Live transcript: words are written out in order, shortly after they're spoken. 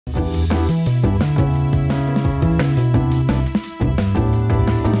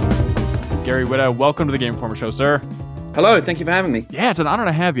Gary Whitta. Welcome to the Game Informer Show, sir. Hello, thank you for having me. Yeah, it's an honor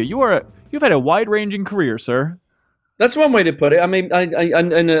to have you. You've had a wide-ranging career, sir. That's one way to put it. I mean,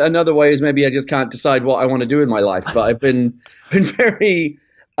 and another way is maybe I just can't decide what I want to do in my life. But I've been very,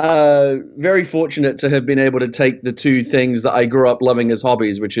 very fortunate to have been able to take the two things that I grew up loving as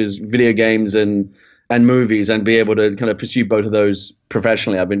hobbies, which is video games and movies, and be able to kind of pursue both of those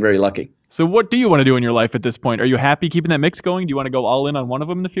professionally. I've been very lucky. So what do you want to do in your life at this point? Are you happy keeping that mix going? Do you want to go all in on one of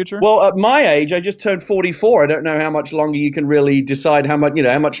them in the future? Well, at my age, I just turned 44. I don't know how much longer you can really decide how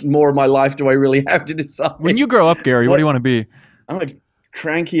much more of my life do I really have to decide. When you grow up, Gary, what do you want to be? I'm a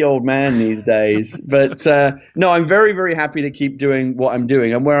cranky old man these days. But no, I'm very, very happy to keep doing what I'm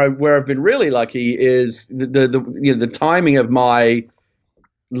doing. And where I've been really lucky is the timing of my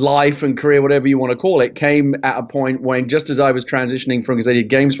life and career, whatever you want to call it, came at a point when, just as I was transitioning from, because I did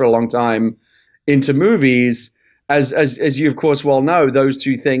games for a long time, into movies, as you of course well know, those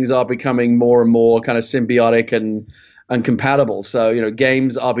two things are becoming more and more kind of symbiotic and compatible. So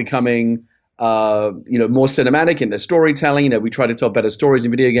games are becoming more cinematic in their storytelling. We try to tell better stories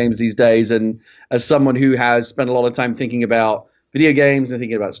in video games these days, and as someone who has spent a lot of time thinking about video games and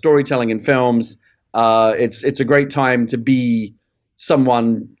thinking about storytelling in films, it's a great time to be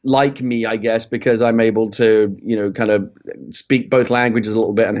someone like me, I guess, because I'm able to, kind of speak both languages a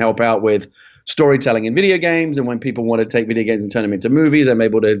little bit and help out with storytelling in video games. And when people want to take video games and turn them into movies, I'm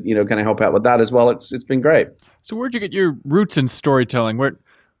able to, kind of help out with that as well. It's been great. So where'd you get your roots in storytelling?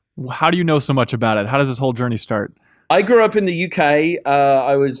 How do you know so much about it? How did this whole journey start? I grew up in the UK.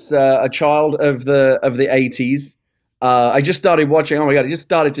 I was a child of the 80s. I just started watching. Oh my god! It just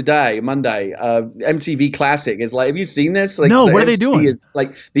started today, Monday. MTV Classic is like. Have you seen this? Like, no. So what are MTV they doing? Is,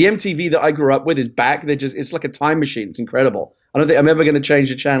 like the MTV that I grew up with is back. It's like a time machine. It's incredible. I don't think I'm ever going to change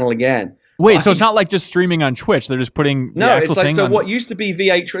the channel again. Wait, so it's not like just streaming on Twitch. They're just putting the actual it's like thing so. on... What used to be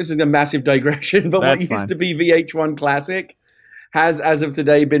VH. This is a massive digression, but what used to be VH1 Classic has, as of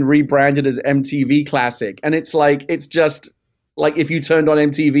today, been rebranded as MTV Classic, and it's just like if you turned on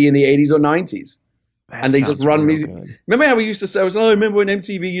MTV in the 80s or 90s. And they just run music. Good. Remember how we used to say, remember when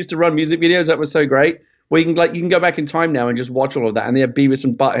MTV used to run music videos? That was so great. Well, you can go back in time now and just watch all of that. And they have Beavis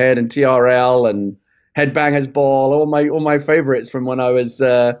and Butthead and TRL and Headbangers Ball, all my favorites from when I was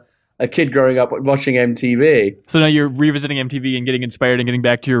a kid growing up watching MTV. So now you're revisiting MTV and getting inspired and getting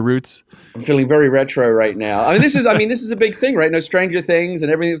back to your roots? I'm feeling very retro right now. I mean, this is a big thing, right? No, Stranger Things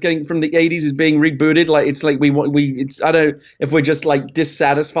and everything that's getting from the 80s is being rebooted. Like, it's like I don't know if we're just like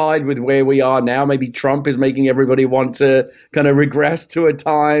dissatisfied with where we are now. Maybe Trump is making everybody want to kind of regress to a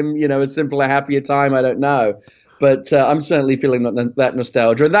time, a simpler, happier time. I don't know. But I'm certainly feeling that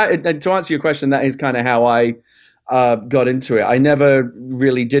nostalgia. And to answer your question, that is kind of how I got into it. I never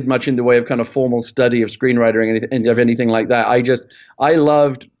really did much in the way of kind of formal study of screenwriting and of anything like that. I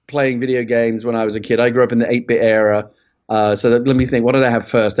loved playing video games when I was a kid. I grew up in the 8-bit era. Let me think, what did I have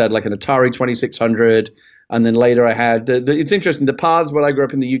first? I had like an Atari 2600, and then later I had it's interesting, the paths when I grew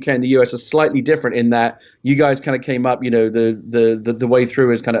up in the UK and the US are slightly different in that you guys kind of came up, the way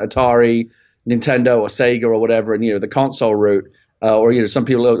through as kind of Atari, Nintendo or Sega or whatever, and the console route, or some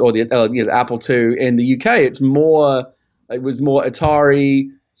people, or the Apple II. In the UK, it was more Atari,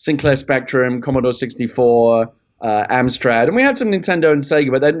 Sinclair Spectrum, Commodore 64, Amstrad, and we had some Nintendo and Sega,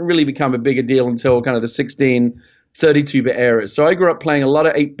 but that didn't really become a bigger deal until kind of the 32-bit eras. So I grew up playing a lot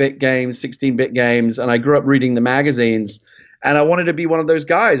of 8-bit games, 16-bit games, and I grew up reading the magazines. And I wanted to be one of those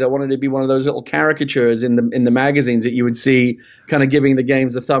guys. I wanted to be one of those little caricatures in the magazines that you would see, kind of giving the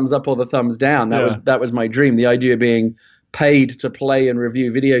games the thumbs up or the thumbs down. That was my dream. The idea of being paid to play and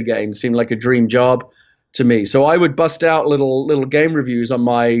review video games seemed like a dream job to me. So I would bust out little game reviews on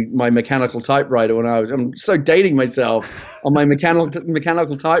my mechanical typewriter when I'm so dating myself, on my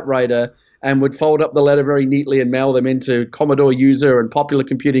mechanical typewriter, and would fold up the letter very neatly and mail them into Commodore User and Popular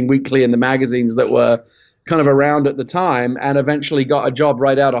Computing Weekly and the magazines that were kind of around at the time, and eventually got a job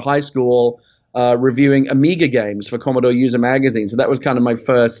right out of high school reviewing Amiga games for Commodore User magazine. So that was kind of my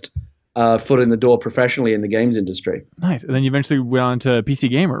first foot in the door professionally in the games industry. Nice. And then you eventually went on to PC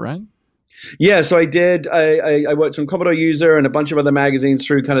Gamer, right? Yeah, so I did. I worked on Commodore User and a bunch of other magazines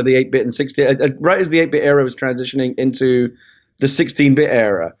through kind of the 8-bit and 16. Right as the 8-bit era was transitioning into the 16-bit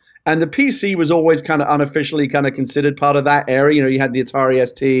era. And the PC was always kind of unofficially kind of considered part of that era. You had the Atari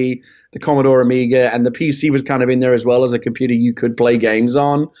ST, the Commodore Amiga, and the PC was kind of in there as well as a computer you could play games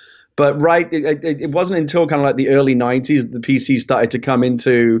on. But it wasn't until kind of like the early 90s that the PC started to come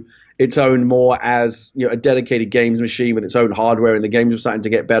into its own more as a dedicated games machine with its own hardware, and the games were starting to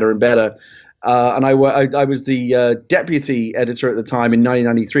get better and better. And I was the deputy editor at the time in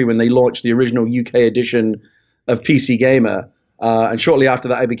 1993 when they launched the original UK edition of PC Gamer. And shortly after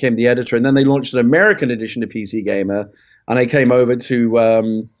that, I became the editor. And then they launched an American edition of PC Gamer, and I came over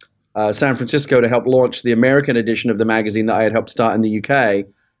to San Francisco to help launch the American edition of the magazine that I had helped start in the UK.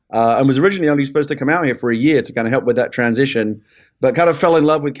 And was originally only supposed to come out here for a year to kind of help with that transition, but kind of fell in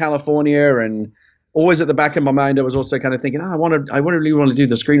love with California, and always at the back of my mind, I was also kind of thinking, I really want to do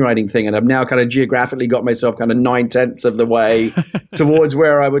the screenwriting thing, and I've now kind of geographically got myself kind of 9/10 of the way towards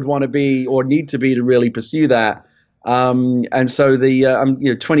where I would want to be or need to be to really pursue that. And so I'm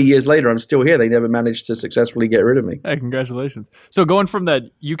 20 years later, I'm still here. They never managed to successfully get rid of me. Hey, congratulations. So going from that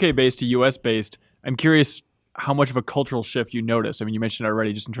UK based to US based, I'm curious how much of a cultural shift you noticed. I mean, you mentioned it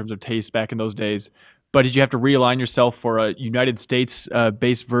already just in terms of taste back in those days, but did you have to realign yourself for a United States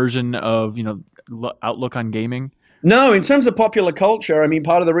based version of, outlook on gaming? No, in terms of popular culture, I mean,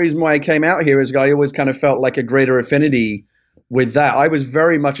 part of the reason why I came out here is I always kind of felt like a greater affinity with that. I was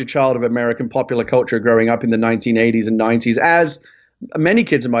very much a child of American popular culture growing up in the 1980s and 90s, as many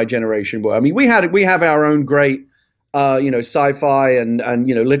kids of my generation were. I mean, we have our own great, sci-fi and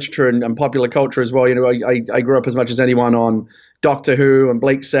literature and popular culture as well. I grew up as much as anyone on Doctor Who and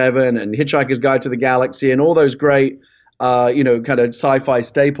Blake Seven and Hitchhiker's Guide to the Galaxy and all those great, kind of sci-fi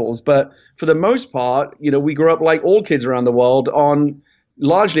staples. But for the most part, we grew up like all kids around the world on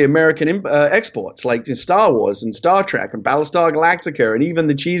largely American exports like Star Wars and Star Trek and Battlestar Galactica, and even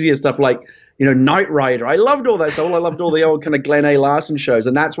the cheesier stuff like Knight Rider. I loved all that stuff. I loved all the old kind of Glenn A. Larson shows,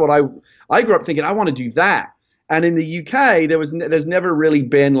 and that's what I grew up thinking I want to do that. And in the UK, there's never really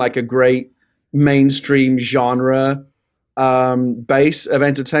been like a great mainstream genre base of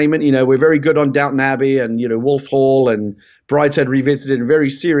entertainment. We're very good on Downton Abbey and Wolf Hall and Brideshead Revisited, and very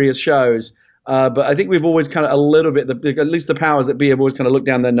serious shows. But I think we've always kind of a little bit, at least the powers that be have always kind of looked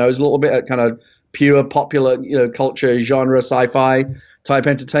down their nose a little bit at kind of pure popular culture, genre, sci-fi type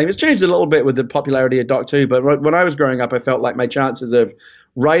entertainment. It's changed a little bit with the popularity of Doctor Who, but when I was growing up, I felt like my chances of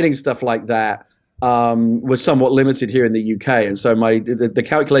writing stuff like that was somewhat limited here in the UK. And so the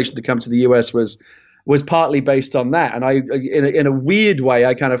calculation to come to the US was partly based on that. And in a weird way,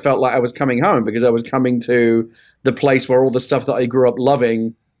 I kind of felt like I was coming home, because I was coming to the place where all the stuff that I grew up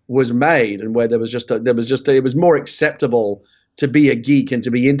loving was made, and where it was more acceptable to be a geek and to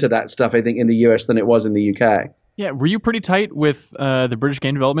be into that stuff, I think, in the US than it was in the UK. Yeah, were you pretty tight with the British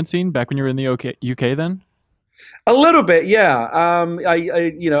game development scene back when you were in the UK then? A little bit, yeah. And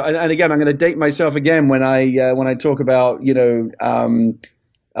again, I'm going to date myself again when I talk about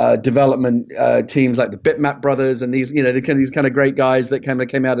development teams like the Bitmap brothers and these kind of great guys that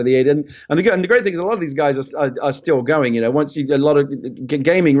came out of the 80s. And the great thing is a lot of these guys are still going. Once a lot of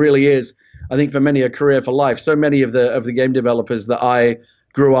gaming really is, I think, for many, a career for life. So many of the game developers that I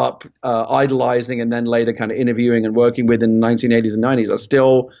grew up idolizing and then later kind of interviewing and working with in the 1980s and 90s are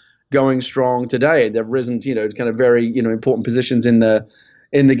still going strong today. They've risen to kind of very important positions in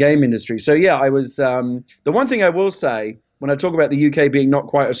the game industry. So yeah, I was the one thing I will say, when I talk about the UK being not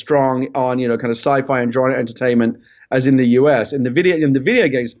quite as strong on kind of sci-fi and genre entertainment as in the US, in the video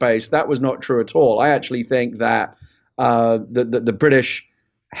game space, that was not true at all. I actually think that the British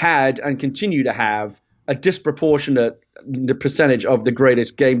had and continue to have a disproportionate percentage of the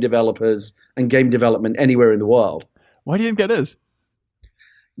greatest game developers and game development anywhere in the world. Why do you think that is?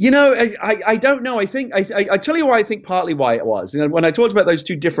 I don't know. I think I tell you why. I think partly why it was. When I talked about those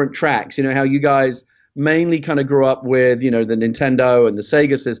two different tracks, how you guys mainly kind of grew up with, the Nintendo and the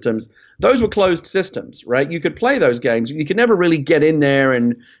Sega systems. Those were closed systems, right? You could play those games. You could never really get in there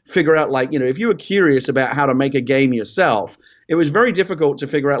and figure out, if you were curious about how to make a game yourself, it was very difficult to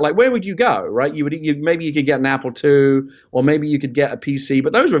figure out, where would you go, right? Maybe you could get an Apple II, or maybe you could get a PC,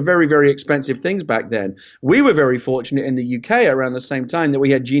 but those were very, very expensive things back then. We were very fortunate in the UK around the same time that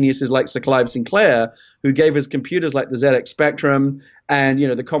we had geniuses like Sir Clive Sinclair, who gave us computers like the ZX Spectrum and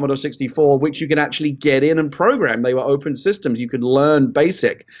the Commodore 64, which you could actually get in and program. They were open systems. You could learn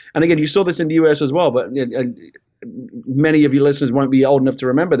BASIC. And again, you saw this in the US as well, but many of your listeners won't be old enough to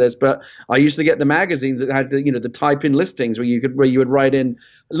remember this, but I used to get the magazines that had the type-in listings where you would write in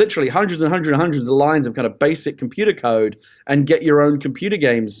literally hundreds and hundreds and hundreds of lines of kind of basic computer code and get your own computer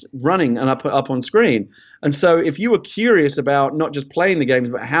games running and up on screen. And so if you were curious about not just playing the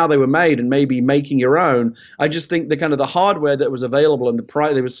games, but how they were made and maybe making your own, I just think the hardware that was available and the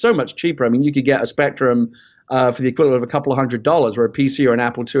price, it was so much cheaper. I mean, you could get a Spectrum for the equivalent of a couple of $100, where a PC or an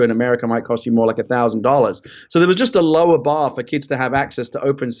Apple II in America might cost you more like $1,000. So there was just a lower bar for kids to have access to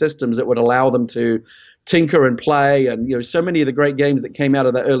open systems that would allow them to tinker and play. And so many of the great games that came out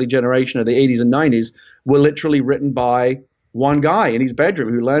of that early generation of the 80s and 90s were literally written by one guy in his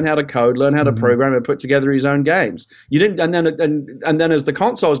bedroom who learned how to code, learned how to Hmm. program, and put together his own games. You didn't, and then as the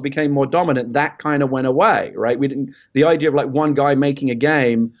consoles became more dominant, that kind of went away, right? We didn't. The idea of like one guy making a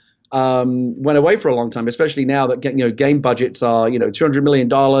game went away for a long time, especially now that game budgets are $200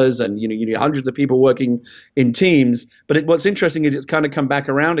 million, and you need hundreds of people working in teams. But what's interesting is it's kind of come back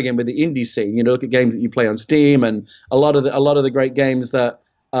around again with the indie scene. Look at games that you play on Steam, and a lot of the great games that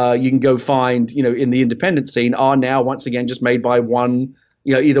you can go find, in the independent scene are now once again just made by one,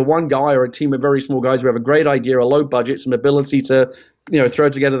 either one guy or a team of very small guys who have a great idea, a low budget, some ability to, throw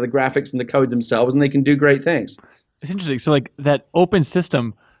together the graphics and the code themselves, and they can do great things. It's interesting. So like that open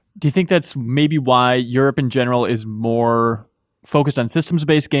system, do you think that's maybe why Europe in general is more focused on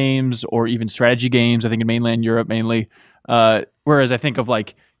systems-based games or even strategy games? I think in mainland Europe mainly. Whereas I think of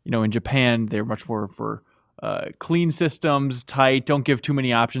like, in Japan, they're much more for clean systems, tight, don't give too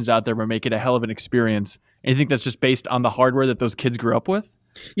many options out there, but make it a hell of an experience. And you think that's just based on the hardware that those kids grew up with?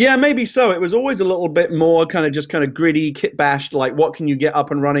 Yeah, maybe so. It was always a little bit more kind of gritty, kit bashed, like what can you get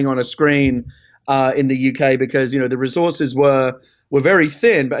up and running on a screen in the UK, because, the resources were very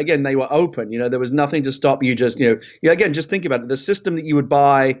thin, but again, they were open. There was nothing to stop you just, again, just think about it. The system that you would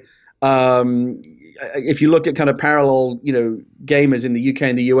buy, if you look at kind of parallel, gamers in the UK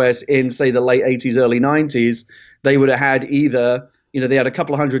and the US in, say, the late 80s, early 90s, they would have had either, they had a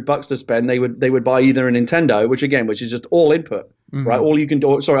couple of $100 to spend. They would buy either a Nintendo, which is just all input, right? All you can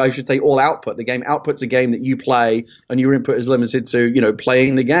do, sorry, I should say all output. The game outputs a game that you play, and your input is limited to,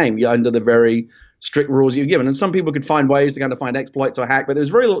 playing the game. You're under the very strict rules you're given. And some people could find ways to kind of find exploits or hack, but there's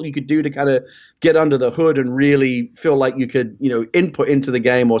very little you could do to kind of get under the hood and really feel like you could, input into the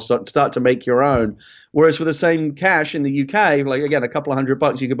game or start to make your own. Whereas for the same cash in the UK, like again, a couple of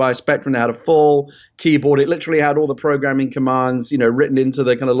 $100, you could buy a Spectrum that had a full keyboard. It literally had all the programming commands, written into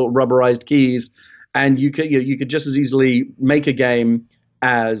the kind of little rubberized keys. And you could just as easily make a game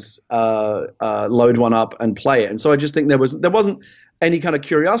as load one up and play it. And so I just think there wasn't any kind of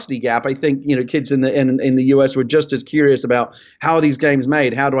curiosity gap. I think kids in the US were just as curious about how are these games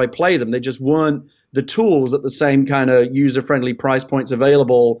made, how do I play them. They just weren't the tools at the same kind of user-friendly price points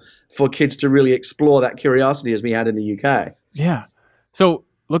available for kids to really explore that curiosity as we had in the UK. Yeah. So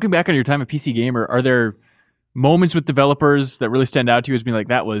looking back on your time at PC Gamer, are there moments with developers that really stand out to you as being like,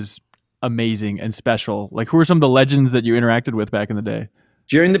 that was amazing and special? Like, who are some of the legends that you interacted with back in the day?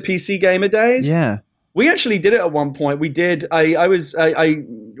 During the PC Gamer days? Yeah. We actually did it at one point. We did.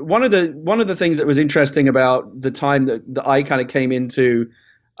 One of the things that was interesting about the time that I kind of came into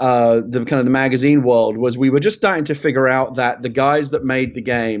the magazine world was we were just starting to figure out that the guys that made the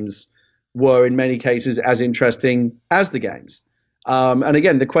games were in many cases as interesting as the games. And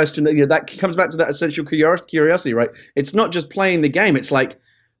again, the question that comes back to that essential curiosity, right? It's not just playing the game. It's like,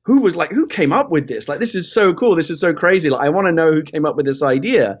 who came up with this? Like, this is so cool. This is so crazy. Like, I want to know who came up with this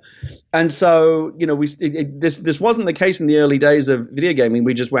idea. And so, this wasn't the case in the early days of video gaming.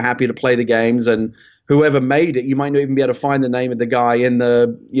 We just were happy to play the games, and whoever made it, you might not even be able to find the name of the guy in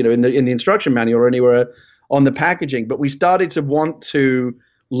the, in the instruction manual or anywhere on the packaging. But we started to want to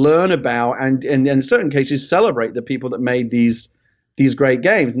learn about and in certain cases celebrate the people that made these great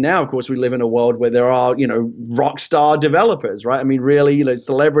games. Now, of course, we live in a world where there are, rock star developers, right? I mean, really,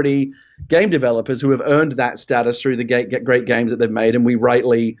 celebrity game developers who have earned that status through the great games that they've made, and we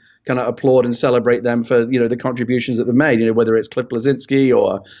rightly kind of applaud and celebrate them for, the contributions that they've made, whether it's Cliff Bleszinski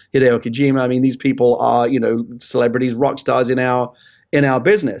or Hideo Kojima. I mean, these people are, celebrities, rock stars in our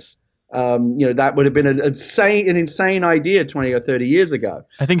business. That would have been an insane idea 20 or 30 years ago.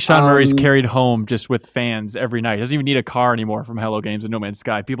 I think Sean Murray's carried home just with fans every night. He doesn't even need a car anymore from Hello Games and No Man's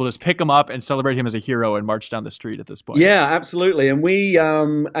Sky. People just pick him up and celebrate him as a hero and march down the street at this point. Yeah, absolutely. And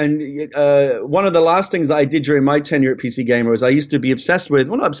one of the last things that I did during my tenure at PC Gamer was I used to be obsessed with,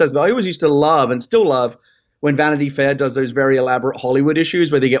 well, not obsessed, but I always used to love and still love when Vanity Fair does those very elaborate Hollywood issues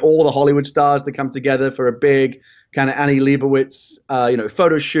where they get all the Hollywood stars to come together for a big kind of Annie Leibovitz,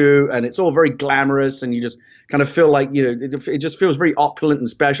 photo shoot, and it's all very glamorous, and you just kind of feel like, it just feels very opulent and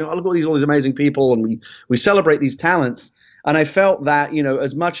special. Oh, look at all these amazing people, and we celebrate these talents. And I felt that,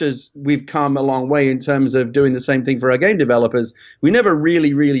 as much as we've come a long way in terms of doing the same thing for our game developers, we never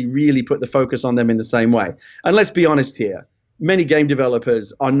really, really, really put the focus on them in the same way. And let's be honest here, many game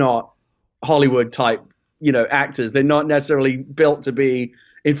developers are not Hollywood type actors. They're not necessarily built to be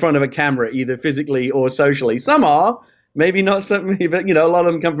in front of a camera, either physically or socially. Some are, maybe not so many, but a lot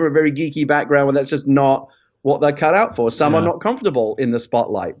of them come from a very geeky background where that's just not what they're cut out for. Some are not comfortable in the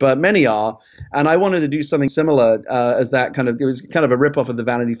spotlight, but many are. And I wanted to do something similar as that it was kind of a ripoff of the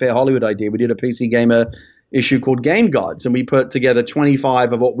Vanity Fair Hollywood idea. We did a PC Gamer issue called Game Gods, and we put together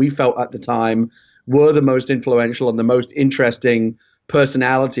 25 of what we felt at the time were the most influential and the most interesting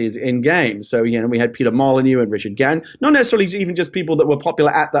personalities in games. So, we had Peter Molyneux and Richard Gann, not necessarily even just people that were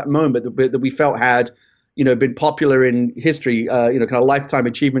popular at that moment, that we felt had, been popular in history, kind of lifetime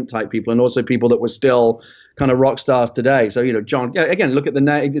achievement type people, and also people that were still kind of rock stars today. So, John, again, look at the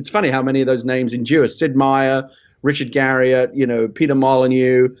name. It's funny how many of those names endure. Sid Meier, Richard Garriott, Peter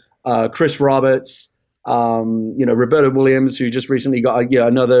Molyneux, Chris Roberts, Roberta Williams, who just recently got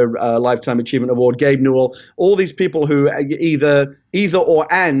another Lifetime Achievement Award, Gabe Newell, all these people who either or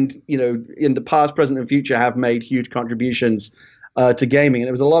and, in the past, present, and future have made huge contributions to gaming. And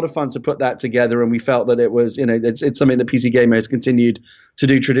it was a lot of fun to put that together, and we felt that it was, it's something that PC Gamer has continued to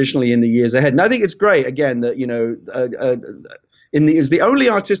do traditionally in the years ahead. And I think it's great, again, that, it's the only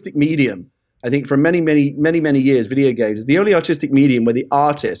artistic medium, I think, for many, many, many, many years, video games is the only artistic medium where the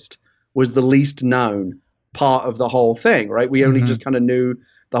artist was the least known part of the whole thing, right? We only just kind of knew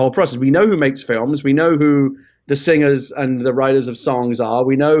the whole process. We know who makes films. We know who the singers and the writers of songs are.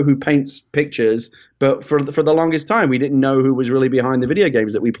 We know who paints pictures. But for the longest time, we didn't know who was really behind the video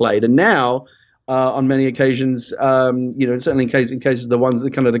games that we played. And now, on many occasions, certainly in cases of the ones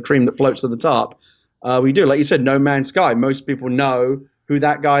that kind of the cream that floats to the top, we do. Like you said, No Man's Sky. Most people know who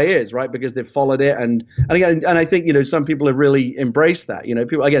that guy is, right? Because they've followed it, and again, and I think some people have really embraced that.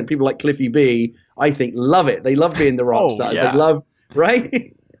 People like Cliffy B, I think, love it. They love being the rock stars. Yeah. They love,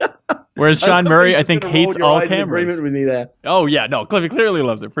 right? Whereas Sean Murray, I think, hates all cameras. Agreement with me there. Oh yeah, no, Cliffy clearly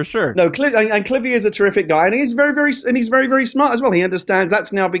loves it for sure. No, and Cliffy is a terrific guy, and he's very, very smart as well. He understands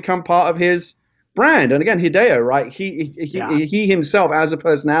that's now become part of his brand. And again, Hideo, right? He himself, as a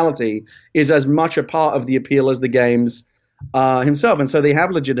personality, is as much a part of the appeal as the games himself, and so they have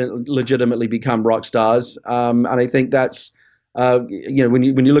legitimately become rock stars. And I think that's when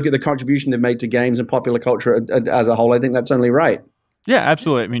you look at the contribution they've made to games and popular culture as a whole, I think that's only right. Yeah,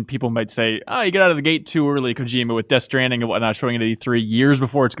 absolutely. I mean, people might say, "Oh, you get out of the gate too early, Kojima, with Death Stranding and whatnot, showing it at E3 years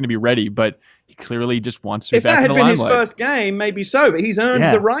before it's going to be ready." But he clearly just wants to be back in the limelight. If that had been his first game, maybe so. But he's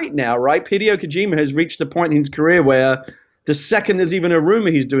earned the right now, right? Hideo Kojima has reached a point in his career where the second there's even a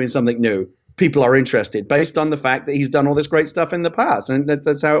rumor he's doing something new, people are interested based on the fact that he's done all this great stuff in the past. And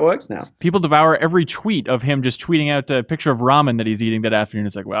that's how it works now. People devour every tweet of him just tweeting out a picture of ramen that he's eating that afternoon.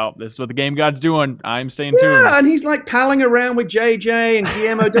 It's like, well, this is what the game god's doing. I'm staying tuned. Yeah, and he's like palling around with JJ and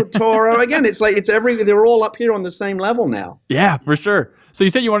Guillermo del Toro. Again, it's like they're all up here on the same level now. Yeah, for sure. So you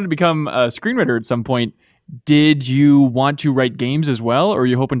said you wanted to become a screenwriter at some point. Did you want to write games as well, or are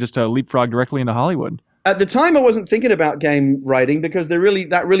you hoping just to leapfrog directly into Hollywood? At the time, I wasn't thinking about game writing because that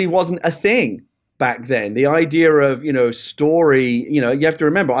really wasn't a thing back then. The idea of, story, you have to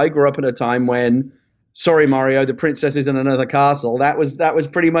remember, I grew up at a time when, sorry, Mario, the princess is in another castle. That was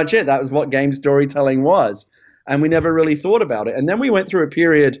pretty much it. That was what game storytelling was. And we never really thought about it. And then we went through a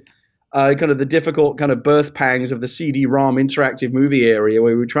period, kind of the difficult kind of birth pangs of the CD-ROM interactive movie area,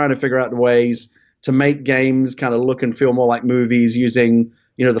 where we were trying to figure out ways to make games kind of look and feel more like movies using,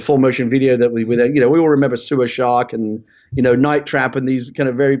 the full motion video that we all remember Sewer Shark and, Night Trap and these kind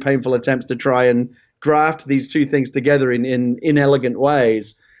of very painful attempts to try and graft these two things together in inelegant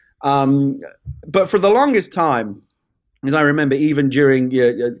ways. But for the longest time, as I remember, even during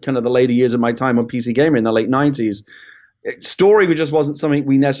kind of the later years of my time on PC Gamer in the late 90s, story just wasn't something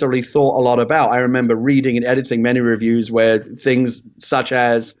we necessarily thought a lot about. I remember reading and editing many reviews where things such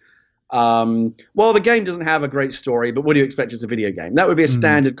as, the game doesn't have a great story, but what do you expect as a video game? That would be a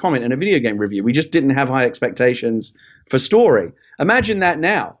standard comment in a video game review. We just didn't have high expectations for story. Imagine that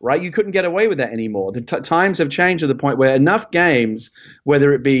now, right? You couldn't get away with that anymore. The times have changed to the point where enough games,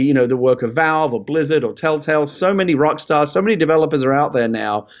 whether it be, the work of Valve or Blizzard or Telltale, so many rock stars, so many developers are out there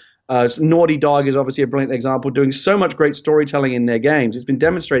now. Naughty Dog is obviously a brilliant example, doing so much great storytelling in their games. It's been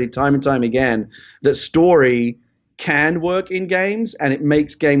demonstrated time and time again that story can work in games, and it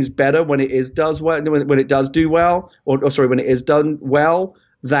makes games better when it does do well, when it is done well.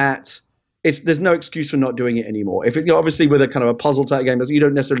 There's no excuse for not doing it anymore. If obviously with a kind of a puzzle type game, you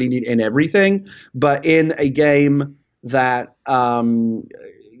don't necessarily need in everything, but in a game that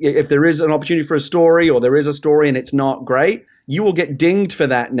if there is an opportunity for a story, or there is a story and it's not great, you will get dinged for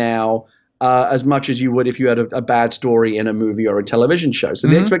that now as much as you would if you had a bad story in a movie or a television show. So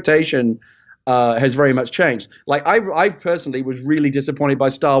the expectation has very much changed. Like I personally was really disappointed by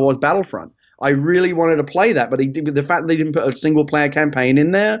Star Wars Battlefront. I really wanted to play that, but the fact that they didn't put a single player campaign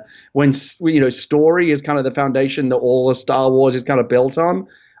in there, when story is kind of the foundation that all of Star Wars is kind of built on,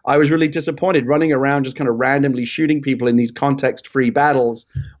 I was really disappointed. Running around just kind of randomly shooting people in these context-free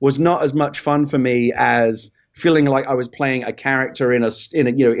battles was not as much fun for me as feeling like I was playing a character in a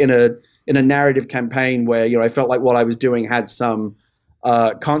narrative campaign where I felt like what I was doing had some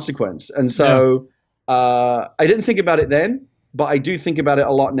consequence. And so I didn't think about it then, but I do think about it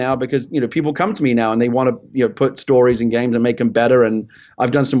a lot now because people come to me now and they want to put stories in games and make them better. And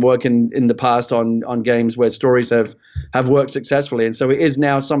I've done some work in the past on games where stories have worked successfully, and so it is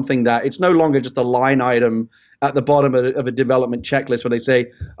now something that it's no longer just a line item at the bottom of a development checklist where they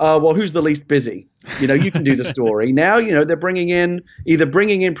say, well, who's the least busy? You can do the story. Now, they're bringing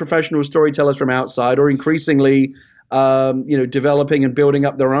in professional storytellers from outside, or increasingly, developing and building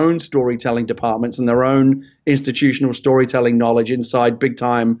up their own storytelling departments and their own institutional storytelling knowledge inside big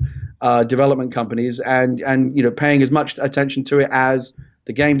time development companies, and paying as much attention to it as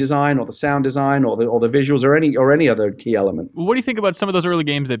the game design or the sound design or the visuals or any other key element. What do you think about some of those early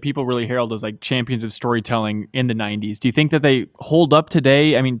games that people really herald as like champions of storytelling in the 90s? Do you think that they hold up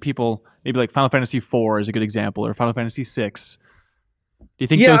today? I mean, people, maybe like Final Fantasy IV is a good example, or Final Fantasy VI. Do you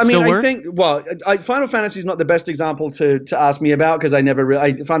think those still work? Final Fantasy is not the best example to ask me about, because I never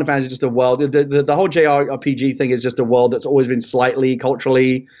really. Final Fantasy is just a world. The whole JRPG thing is just a world that's always been slightly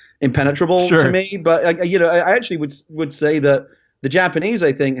culturally impenetrable to me. But I actually would say that the Japanese,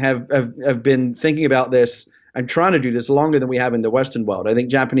 I think, have been thinking about this and trying to do this longer than we have in the Western world. I think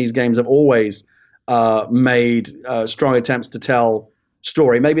Japanese games have always made strong attempts to tell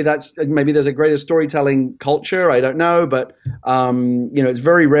story. Maybe there's a greater storytelling culture. I don't know, but it's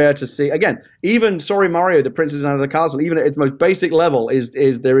very rare to see. Again, even Sorry Mario, The Princess Under the Castle, even at its most basic level,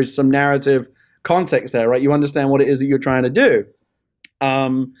 is there is some narrative context there, right? You understand what it is that you're trying to do.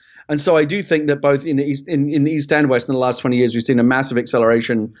 And so I do think that both in the East and West in the last 20 years, we've seen a massive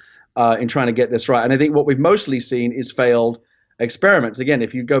acceleration in trying to get this right. And I think what we've mostly seen is failed experiments. Again,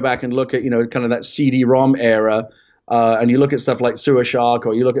 if you go back and look at kind of that CD-ROM era, and you look at stuff like Sewer Shark,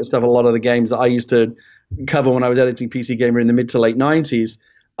 or you look at a lot of the games that I used to cover when I was editing PC Gamer in the mid to late 90s,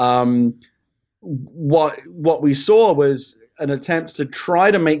 what we saw was an attempt to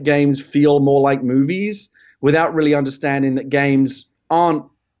try to make games feel more like movies without really understanding that games aren't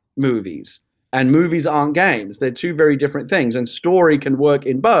movies and movies aren't games. They're two very different things, and story can work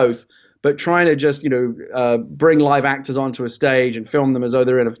in both. But trying to just bring live actors onto a stage and film them as though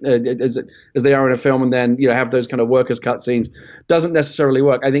they're in as they are in a film, and then have those kind of workers cutscenes doesn't necessarily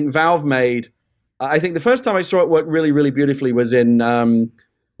work. I think Valve made. I think the first time I saw it work really, really beautifully was in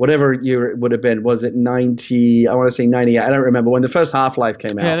whatever year it would have been. Was it 90? I want to say 98. I don't remember when the first Half-Life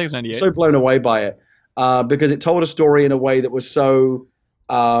came out. Yeah, I think it was 98. So blown away by it because it told a story in a way that was so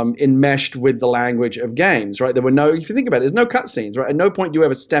enmeshed with the language of games, right? There were no, if you think about it, there's no cutscenes, right? At no point do you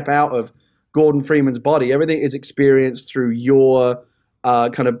ever step out of Gordon Freeman's body. Everything is experienced through your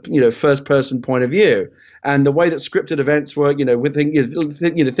kind of first person point of view. And the way that scripted events work, with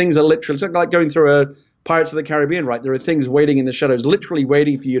things are literally, it's like going through a Pirates of the Caribbean, right? There are things waiting in the shadows, literally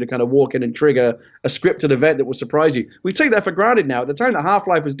waiting for you to kind of walk in and trigger a scripted event that will surprise you. We take that for granted now. At the time that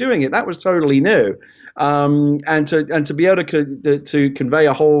Half-Life was doing it, that was totally new. And to be able to convey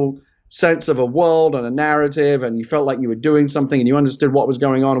a whole sense of a world and a narrative, and you felt like you were doing something and you understood what was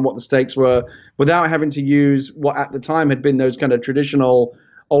going on and what the stakes were, without having to use what at the time had been those kind of traditional,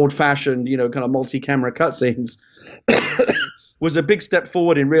 old-fashioned, kind of multi-camera cutscenes. Was a big step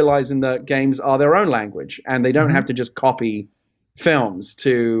forward in realizing that games are their own language and they don't have to just copy films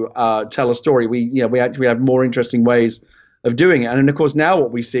to tell a story. We actually have more interesting ways of doing it. And of course, now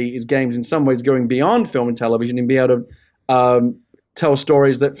what we see is games in some ways going beyond film and television and be able to tell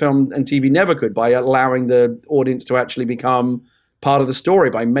stories that film and TV never could, by allowing the audience to actually become part of the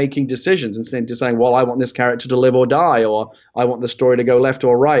story, by making decisions instead of saying, well, I want this character to live or die, or I want the story to go left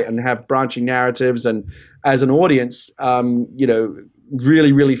or right, and have branching narratives. And as an audience,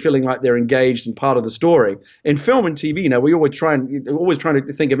 really, really feeling like they're engaged and part of the story. In film and TV, we always trying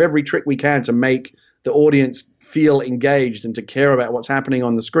to think of every trick we can to make the audience feel engaged and to care about what's happening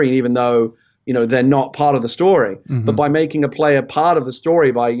on the screen, even though they're not part of the story. But by making a player part of the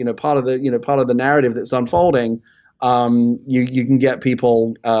story, by part of the narrative that's unfolding, you can get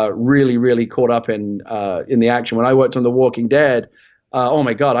people really, really caught up in the action. When I worked on The Walking Dead, oh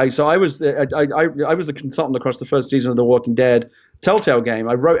my God! I was the consultant across the first season of The Walking Dead Telltale game.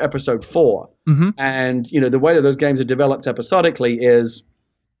 I wrote episode 4, and the way that those games are developed episodically is,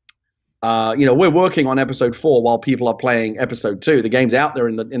 we're working on episode 4 while people are playing episode 2. The game's out there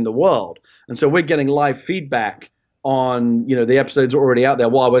in the world, and so we're getting live feedback on the episodes are already out there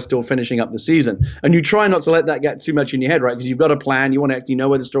while we're still finishing up the season. And you try not to let that get too much in your head, right? Because you've got a plan, you want to actually know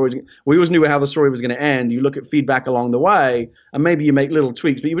where the story's. We always knew how the story was going to end. You look at feedback along the way, and maybe you make little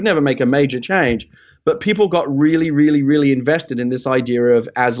tweaks, but you would never make a major change. But people got really, really, really invested in this idea of,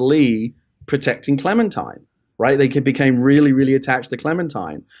 as Lee, protecting Clementine, right? They became really, really attached to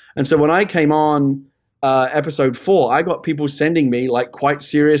Clementine. And so when I came on episode 4, I got people sending me like quite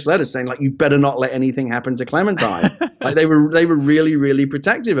serious letters saying like, you better not let anything happen to Clementine. Like they were really, really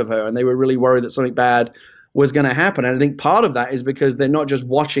protective of her, and they were really worried that something bad was going to happen. And I think part of that is because they're not just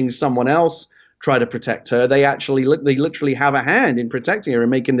watching someone else try to protect her. They literally have a hand in protecting her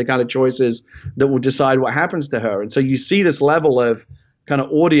and making the kind of choices that will decide what happens to her. And so you see this level of kind of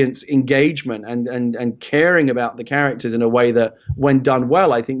audience engagement and caring about the characters in a way that, when done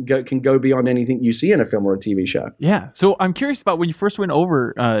well, I think can go beyond anything you see in a film or a TV show. Yeah. So I'm curious about when you first went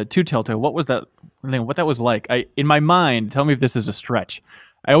over to Telltale, what that was like? In my mind, tell me if this is a stretch,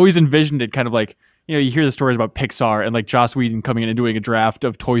 I always envisioned it kind of like, you hear the stories about Pixar and like Joss Whedon coming in and doing a draft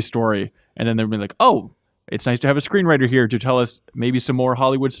of Toy Story, and then they're being like, oh, it's nice to have a screenwriter here to tell us maybe some more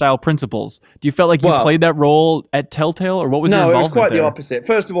Hollywood-style principles. Do you felt like you played that role at Telltale, or what was your involvement? No, it was quite there? the opposite.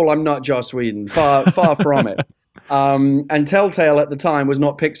 First of all, I'm not Joss Whedon, far from it. And Telltale at the time was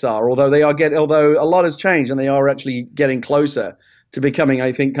not Pixar, although a lot has changed, and they are actually getting closer to becoming,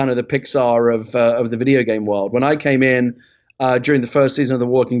 I think, kind of the Pixar of the video game world. When I came in during the first season of The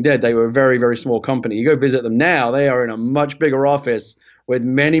Walking Dead, they were a very, very small company. You go visit them now, they are in a much bigger office with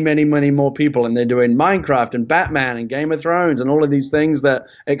many, many, many more people, and they're doing Minecraft and Batman and Game of Thrones and all of these things that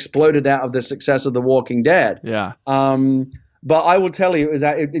exploded out of the success of The Walking Dead. Yeah. But I will tell you,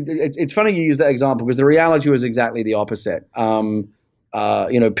 it's funny you use that example, because the reality was exactly the opposite.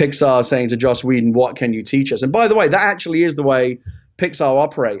 Pixar saying to Joss Whedon, "What can you teach us?" And by the way, that actually is the way Pixar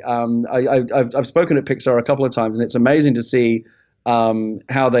operate. I've spoken at Pixar a couple of times, and it's amazing to see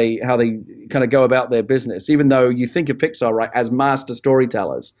how they kind of go about their business. Even though you think of Pixar, right, as master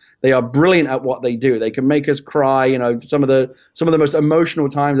storytellers, they are brilliant at what they do. They can make us cry. Some of the most emotional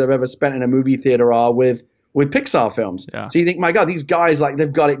times I've ever spent in a movie theater are with Pixar films. Yeah. So you think, my God, these guys, like,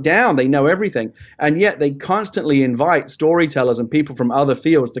 they've got it down. They know everything. And yet they constantly invite storytellers and people from other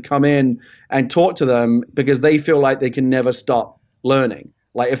fields to come in and talk to them, because they feel like they can never stop learning.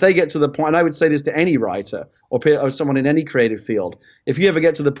 Like, if they get to the point, and I would say this to any writer or someone in any creative field, if you ever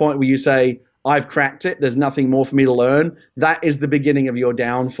get to the point where you say, I've cracked it, there's nothing more for me to learn, that is the beginning of your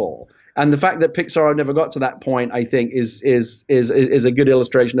downfall. And the fact that Pixar never got to that point, I think, is a good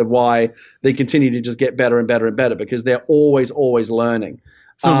illustration of why they continue to just get better and better and better, because they're always learning.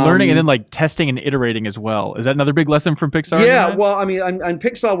 So learning and then like testing and iterating as well. Is that another big lesson from Pixar? Yeah, well, I mean, and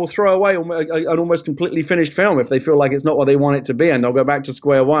Pixar will throw away an almost completely finished film if they feel like it's not what they want it to be, and they'll go back to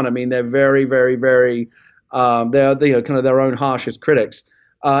square one. I mean, they're very, very, very, they're kind of their own harshest critics.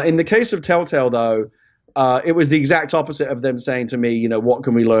 In the case of Telltale, though, it was the exact opposite of them saying to me, what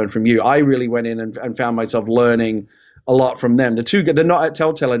can we learn from you? I really went in and found myself learning a lot from them. They're not at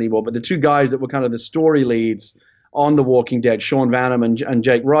Telltale anymore, but the two guys that were kind of the story leads on The Walking Dead, Sean Vanham and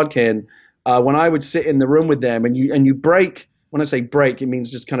Jake Rodkin, when I would sit in the room with them, and you break, when I say break, it means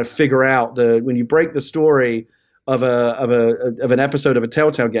just kind of figure out when you break the story of an episode of a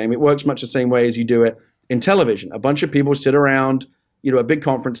Telltale game, it works much the same way as you do it in television. A bunch of people sit around a big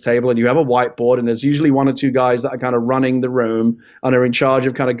conference table, and you have a whiteboard, and there's usually one or two guys that are kind of running the room and are in charge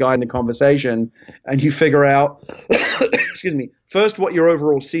of kind of guiding the conversation. And you figure out, excuse me, first what your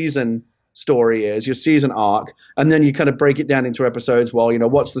overall season story is, your season arc, and then you kind of break it down into episodes. Well,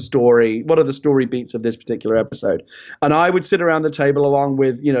 what's the story? What are the story beats of this particular episode? And I would sit around the table along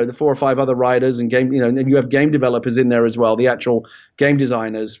with, the 4 or 5 other writers and and you have game developers in there as well, the actual game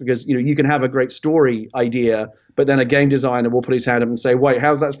designers, because, you can have a great story idea, but then a game designer will put his hand up and say, wait,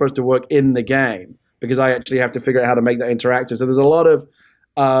 how's that supposed to work in the game? Because I actually have to figure out how to make that interactive. So there's a lot of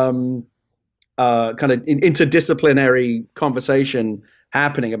kind of interdisciplinary conversation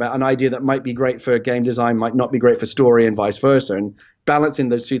happening about an idea that might be great for game design, might not be great for story, and vice versa. And balancing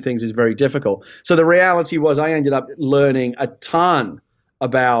those two things is very difficult. So the reality was I ended up learning a ton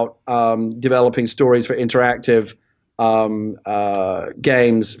about developing stories for interactive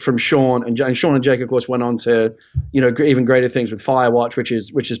games from Sean and Sean and Jake, of course, went on to even greater things with Firewatch, which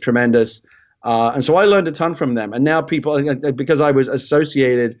is tremendous. And so I learned a ton from them. And now people, because I was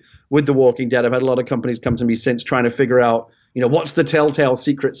associated with The Walking Dead, I've had a lot of companies come to me since trying to figure out, what's the Telltale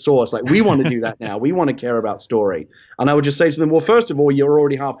secret sauce? Like, we want to do that now. We want to care about story. And I would just say to them, well, first of all, you're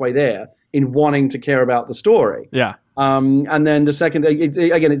already halfway there in wanting to care about the story. Yeah. And then the second,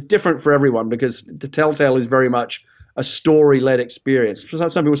 again, it's different for everyone, because the Telltale is very much a story-led experience.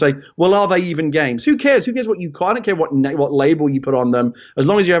 Some people say, well, are they even games? Who cares? Who cares what you call? I don't care what label you put on them, as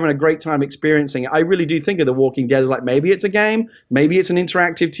long as you're having a great time experiencing it. I really do think of The Walking Dead as like, maybe it's a game, maybe it's an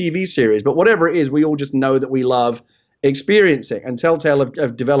interactive TV series, but whatever it is, we all just know that we love experiencing. And Telltale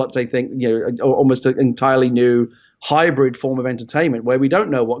have developed, I think, almost an entirely new hybrid form of entertainment where we don't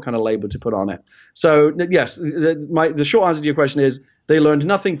know what kind of label to put on it. So yes, the short answer to your question is They learned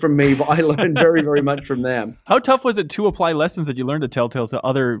nothing from me, but I learned very, very much from them. How tough was it to apply lessons that you learned at Telltale to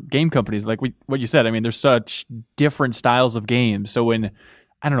other game companies? Like what you said, I mean, there's such different styles of games. So when,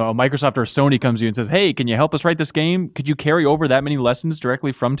 I don't know, a Microsoft or a Sony comes to you and says, hey, can you help us write this game? Could you carry over that many lessons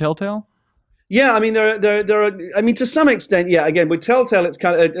directly from Telltale? Yeah, I mean, there are. I mean, to some extent, yeah. Again, with Telltale, it's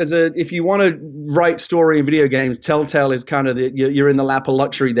kind of if you want to write story in video games, Telltale is kind of you're in the lap of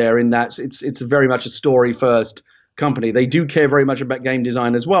luxury there. In that it's very much a story first company. They do care very much about game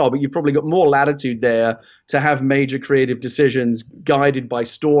design as well, but you've probably got more latitude there to have major creative decisions guided by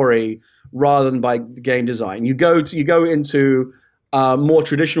story rather than by game design. You go into more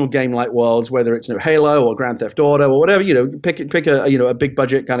traditional game-like worlds, whether it's Halo or Grand Theft Auto or whatever. Pick a big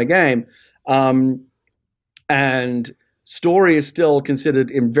budget kind of game. And story is still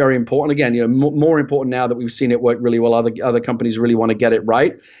considered very important. Again, more important now that we've seen it work really well. Other companies really want to get it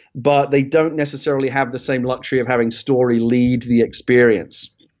right, but they don't necessarily have the same luxury of having story lead the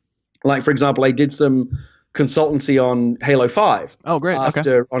experience. Like, for example, I did some consultancy on Halo 5. Oh, great.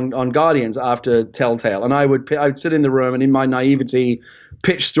 On Guardians after Telltale, and I would sit in the room and in my naivety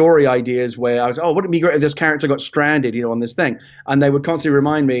pitch story ideas where I was, wouldn't it be great if this character got stranded, on this thing? And they would constantly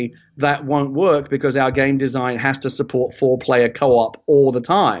remind me that won't work because our game design has to support 4-player co-op all the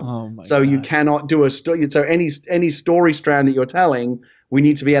time. Oh my so God. You cannot do a story. So any story strand that you're telling, we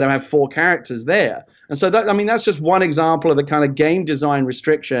need to be able to have 4 characters there. And so that's just one example of the kind of game design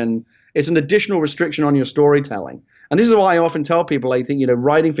restriction. It's an additional restriction on your storytelling. And this is why I often tell people, I think,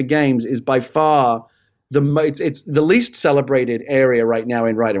 writing for games is by far it's the least celebrated area right now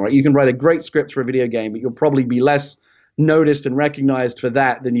in writing, right? You can write a great script for a video game, but you'll probably be less noticed and recognized for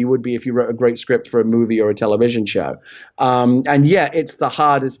that than you would be if you wrote a great script for a movie or a television show. And yet it's the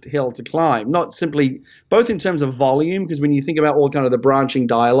hardest hill to climb, not simply both in terms of volume, because when you think about all kind of the branching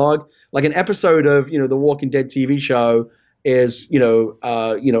dialogue, like an episode of, The Walking Dead TV show is,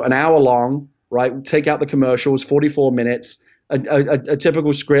 an hour long, right? Take out the commercials, 44 minutes. A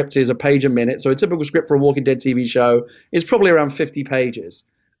typical script is a page a minute. So a typical script for a Walking Dead TV show is probably around 50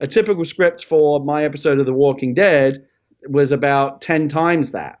 pages. A typical script for my episode of The Walking Dead was about 10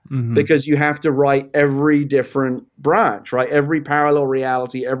 times that, because you have to write every different branch, right? Every parallel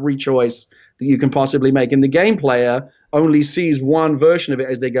reality, every choice that you can possibly make. And the game player only sees one version of it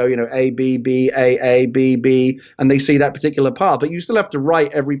as they go, A, B, B, A, B, B, and they see that particular path. But you still have to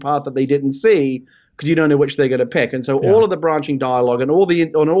write every path that they didn't see because you don't know which they're going to pick. And so all of the branching dialogue and all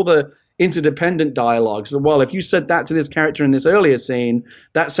the interdependent dialogues, well, if you said that to this character in this earlier scene,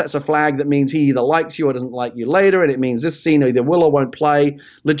 that sets a flag that means he either likes you or doesn't like you later, and it means this scene either will or won't play.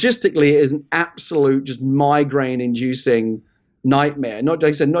 Logistically, it is an absolute just migraine-inducing nightmare. Not, like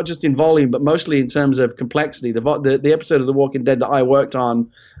I said, not just in volume, but mostly in terms of complexity. The episode of The Walking Dead that I worked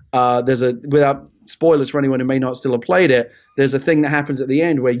on, without spoilers for anyone who may not still have played it, there's a thing that happens at the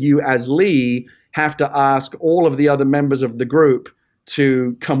end where you, as Lee, have to ask all of the other members of the group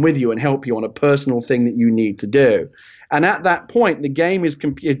to come with you and help you on a personal thing that you need to do. And at that point, the game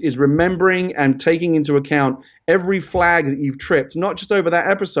is remembering and taking into account every flag that you've tripped, not just over that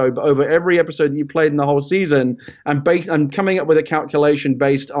episode, but over every episode that you played in the whole season, and coming up with a calculation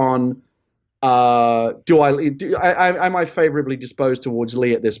based on am I favorably disposed towards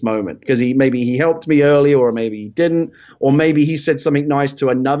Lee at this moment? Because maybe he helped me earlier, or maybe he didn't, or maybe he said something nice to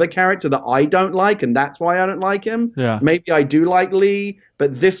another character that I don't like, and that's why I don't like him. Yeah. Maybe I do like Lee,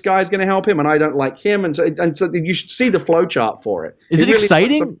 but this guy's going to help him, and I don't like him, and so you should see the flow chart for it. Is it really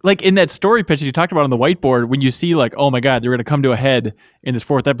exciting? Like in that story pitch that you talked about on the whiteboard, when you see like, oh my God, they're going to come to a head in this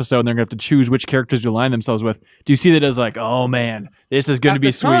 4th episode, and they're going to have to choose which characters to align themselves with. Do you see that as like, oh man, this is going to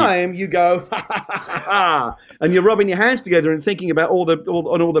be sweet? At the time, you go, and you're rubbing your hands together and thinking about all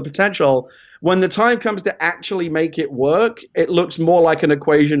the potential. When the time comes to actually make it work, it looks more like an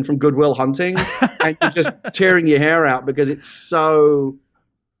equation from Good Will Hunting, and you're just tearing your hair out because it's so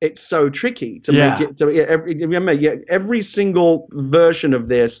tricky to make it. So every single version of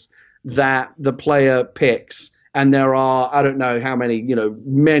this that the player picks, and there are, I don't know how many,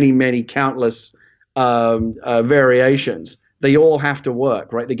 many countless variations. They all have to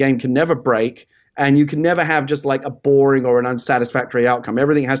work, right? The game can never break, and you can never have just like a boring or an unsatisfactory outcome.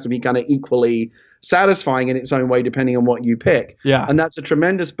 Everything has to be kind of equally satisfying in its own way, depending on what you pick. Yeah. And that's a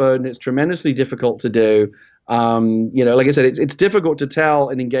tremendous burden. It's tremendously difficult to do. Like I said, it's difficult to tell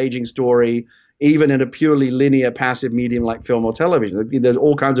an engaging story, even in a purely linear, passive medium like film or television. There's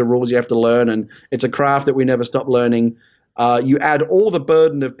all kinds of rules you have to learn, and it's a craft that we never stop learning. You add all the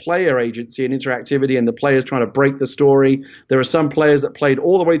burden of player agency and interactivity, and the players trying to break the story. There are some players that played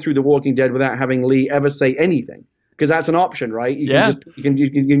all the way through The Walking Dead without having Lee ever say anything, because that's an option, right? You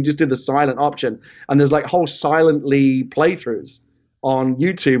can just do the silent option, and there's like whole silent Lee playthroughs. on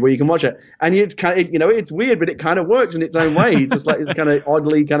YouTube where you can watch it, and it's kind of, it's weird, but it kind of works in its own way. He's just like this kind of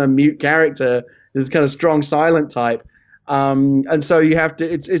oddly kind of mute character, this kind of strong silent type, and so you have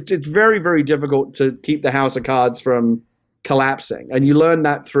to. It's very, very difficult to keep the house of cards from collapsing, and you learn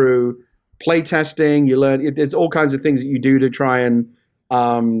that through play testing. You learn there's all kinds of things that you do to try and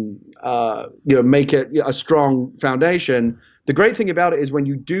make it a strong foundation. The great thing about it is when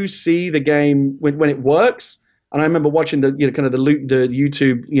you do see the game when it works. And I remember watching the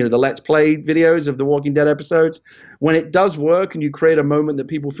YouTube the Let's Play videos of the Walking Dead episodes. When it does work and you create a moment that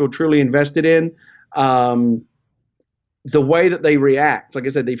people feel truly invested in, the way that they react, like I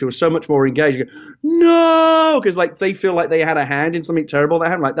said, they feel so much more engaged. You go, no, because like they feel like they had a hand in something terrible that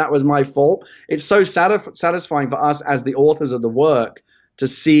happened. Like that was my fault. It's so satisfying for us as the authors of the work to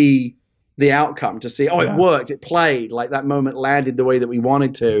see the outcome, to see, it worked, it played, like that moment landed the way that we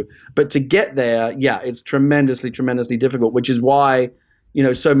wanted to. But to get there, it's tremendously, tremendously difficult, which is why,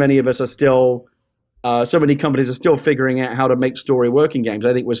 so many of us are still, so many companies are still figuring out how to make story work in games.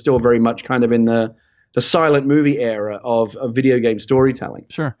 I think we're still very much kind of in the silent movie era of video game storytelling.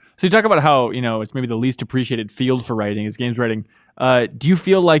 Sure. So you talk about how, it's maybe the least appreciated field for writing is games writing. Do you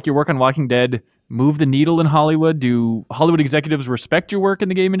feel like your work on Walking Dead move the needle in Hollywood? Do Hollywood executives respect your work in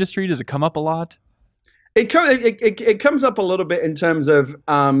the game industry? Does it come up a lot? It comes up a little bit in terms of,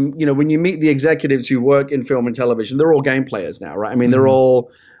 when you meet the executives who work in film and television, they're all game players now, right? I mean, they're all,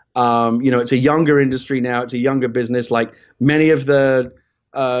 it's a younger industry now. It's a younger business. Like many of the,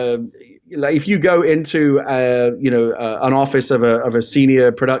 like if you go into, an office of a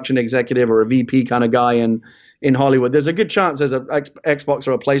senior production executive or a VP kind of guy in Hollywood, there's a good chance there's an Xbox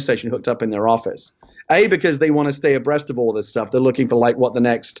or a PlayStation hooked up in their office. Because they want to stay abreast of all this stuff. They're looking for like what the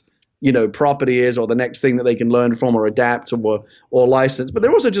next, property is or the next thing that they can learn from or adapt or license. But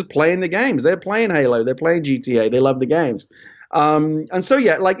they're also just playing the games. They're playing Halo. They're playing GTA. They love the games. And so,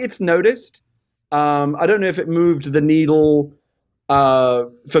 it's noticed. I don't know if it moved the needle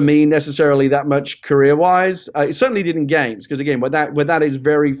for me necessarily that much career-wise. It certainly did in games because, again, where that is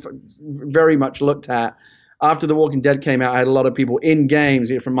very, very much looked at. After The Walking Dead came out, I had a lot of people in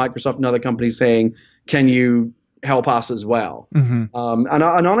games from Microsoft and other companies saying, can you help us as well? Mm-hmm. And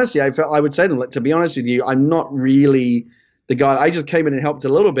honestly, I would say to them, to be honest with you, I'm not really the guy. I just came in and helped a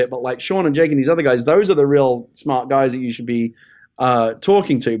little bit, but like Sean and Jake and these other guys, those are the real smart guys that you should be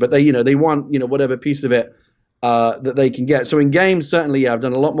talking to. But they want, whatever piece of it that they can get. So in games, certainly, I've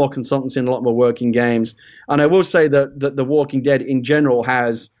done a lot more consultancy and a lot more work in games. And I will say that The Walking Dead in general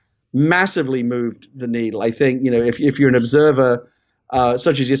has massively moved the needle. I think, if you're an observer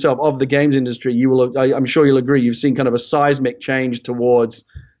such as yourself of the games industry, I'm sure you'll agree, you've seen kind of a seismic change towards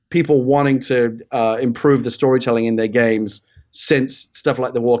people wanting to improve the storytelling in their games since stuff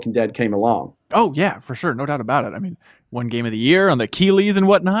like The Walking Dead came along. Oh yeah, for sure, no doubt about it. I mean, one game of the year on the Keeleys and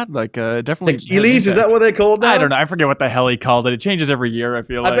whatnot, like definitely. The Keeleys, is that what they're called now? I don't know. I forget what the hell he called it. It changes every year, I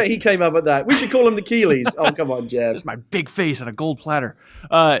feel like. I bet he came up with that. We should call him the Keeleys. Oh, come on, Jeff. Just my big face on a gold platter.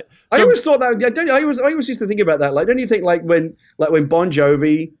 I always thought that. I always used to think about that. Like, don't you think like when Bon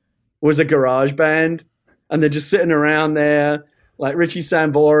Jovi was a garage band and they're just sitting around there, like Richie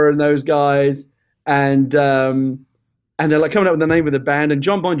Sambora and those guys, and they're like coming up with the name of the band, and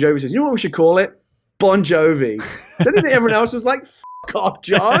John Bon Jovi says, "You know what we should call it? Bon Jovi." Then everyone else was like, "F off,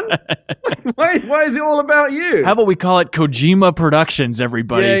 John. Why is it all about you?" How about we call it Kojima Productions,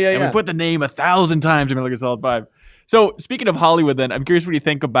 everybody? Yeah. And we put the name 1,000 times in Metal Gear Solid 5. So speaking of Hollywood, then, I'm curious what you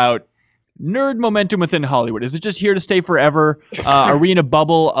think about nerd momentum within Hollywood. Is it just here to stay forever? Are we in a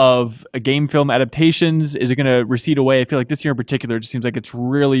bubble of game film adaptations? Is it going to recede away? I feel like this year in particular, it just seems like it's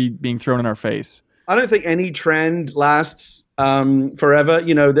really being thrown in our face. I don't think any trend lasts forever.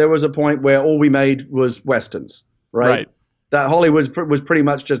 There was a point where all we made was Westerns, right? That Hollywood was pretty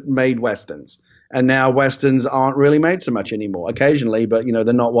much just made Westerns. And now Westerns aren't really made so much anymore, occasionally, but,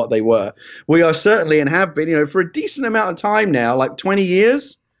 they're not what they were. We are certainly, and have been, for a decent amount of time now, like 20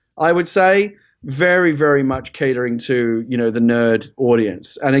 years, I would say, very, very much catering to, the nerd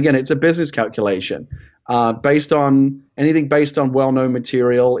audience. And again, it's a business calculation. Anything based on well-known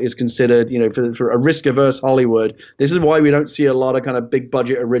material is considered, for a risk-averse Hollywood. This is why we don't see a lot of kind of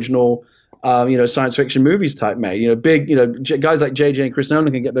big-budget original science fiction movies type made. Guys like JJ and Chris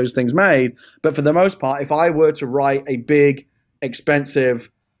Nolan can get those things made. But for the most part, if I were to write a big, expensive,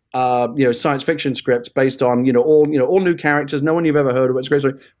 science fiction script based on, all new characters, no one you've ever heard of, it's great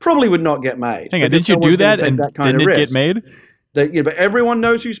story, probably would not get made. Hang on, did you do that and didn't it get made? But everyone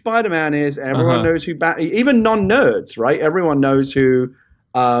knows who Spider-Man is. Everyone knows who even non-nerds, right? Everyone knows who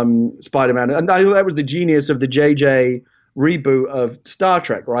Spider-Man. And that was the genius of the JJ reboot of Star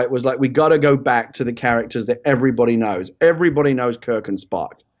Trek, right, was like, we got to go back to the characters that everybody knows. Everybody knows Kirk and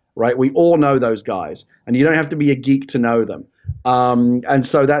Spock, right? We all know those guys, and you don't have to be a geek to know them. And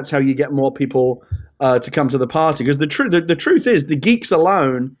so that's how you get more people to come to the party. Because the truth is, the geeks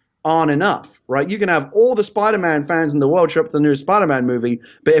alone aren't enough, right? You can have all the Spider-Man fans in the world show up to the new Spider-Man movie,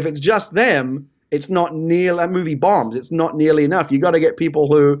 but if it's just them, it's not near, that movie bombs. It's not nearly enough. You got to get people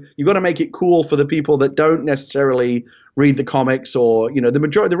you got to make it cool for the people that don't necessarily read the comics, or,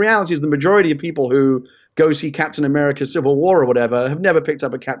 the reality is the majority of people who go see Captain America Civil War or whatever have never picked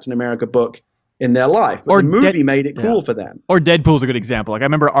up a Captain America book in their life, but the movie made it cool for them. Or Deadpool's a good example. Like, I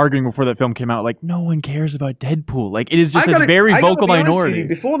remember arguing before that film came out, like, no one cares about Deadpool. Like, it is just this very vocal minority.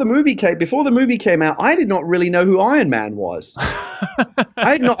 Before the movie came out, I did not really know who Iron Man was.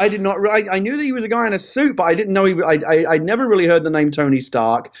 I knew that he was a guy in a suit, but I didn't know I never really heard the name Tony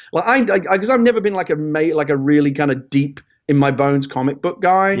Stark. Like, because I've never been like a really kind of deep in my bones comic book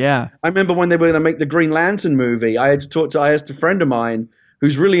guy. Yeah. I remember when they were going to make the Green Lantern movie, I asked a friend of mine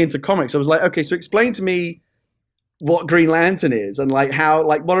who's really into comics. I was like, okay, so explain to me what Green Lantern is, and like how,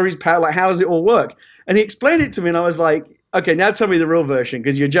 like, what are his powers, like how does it all work? And he explained it to me, and I was like, okay, now tell me the real version,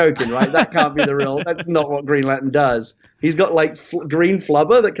 because you're joking, right? That can't be the real. That's not what Green Lantern does. He's got like green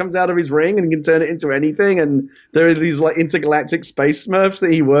flubber that comes out of his ring and can turn it into anything. And there are these like intergalactic space Smurfs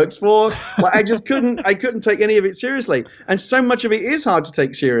that he works for. Like, I couldn't take any of it seriously. And so much of it is hard to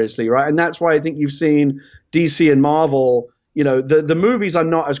take seriously, right? And that's why I think you've seen DC and Marvel. The movies are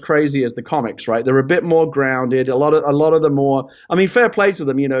not as crazy as the comics, right? They're a bit more grounded. A lot of them more. I mean, fair play to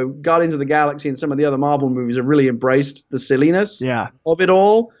them. Guardians of the Galaxy and some of the other Marvel movies have really embraced the silliness of it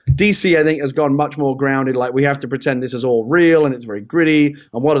all. DC, I think, has gone much more grounded. Like, we have to pretend this is all real and it's very gritty.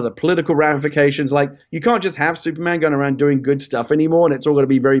 And what are the political ramifications? Like, you can't just have Superman going around doing good stuff anymore, and it's all going to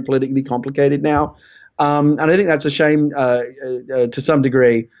be very politically complicated now. And I think that's a shame to some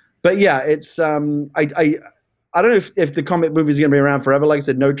degree. But yeah, it's I don't know if the comic movies are going to be around forever. Like I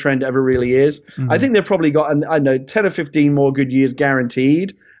said, no trend ever really is. Mm-hmm. I think they've probably got, I don't know, 10 or 15 more good years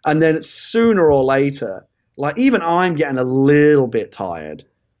guaranteed. And then sooner or later, like, even I'm getting a little bit tired,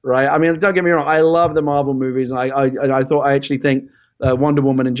 right? I mean, don't get me wrong. I love the Marvel movies. And I actually think Wonder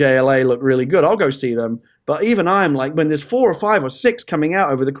Woman and JLA look really good. I'll go see them. But even I'm like, when there's 4 or 5 or 6 coming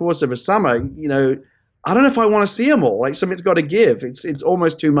out over the course of a summer, I don't know if I want to see them all. Like, something's got to give. It's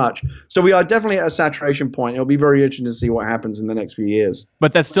almost too much. So we are definitely at a saturation point. It'll be very interesting to see what happens in the next few years.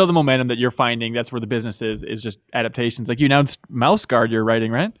 But that's still the momentum that you're finding. That's where the business is just adaptations. Like, you announced Mouse Guard you're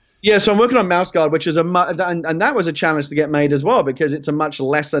writing, right? Yeah, so I'm working on Mouse Guard, which is and that was a challenge to get made as well, because it's a much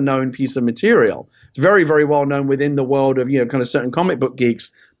lesser known piece of material. It's very, very well known within the world of, kind of certain comic book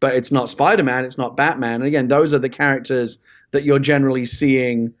geeks, but it's not Spider-Man, it's not Batman. And again, those are the characters that you're generally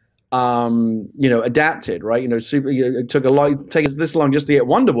seeing adapted, right? It took us this long just to get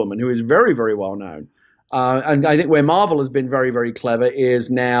Wonder Woman, who is very, very well known. And I think where Marvel has been very, very clever is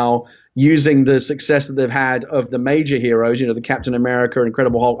now using the success that they've had of the major heroes, the Captain America,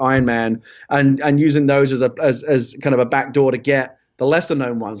 Incredible Hulk, Iron Man, and using those as kind of a backdoor to get the lesser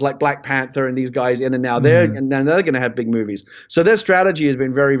known ones like Black Panther and these guys in, and now they're going to have big movies. So their strategy has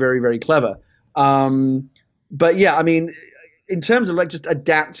been very, very, very clever. But yeah, I mean, in terms of like just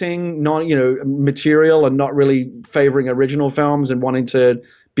adapting material and not really favoring original films and wanting to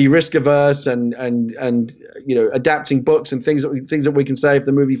be risk averse and adapting books and things that we can say if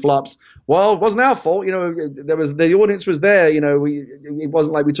the movie flops, well, it wasn't our fault. The audience was there. It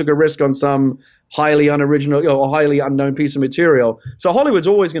wasn't like we took a risk on some highly unoriginal or highly unknown piece of material. So Hollywood's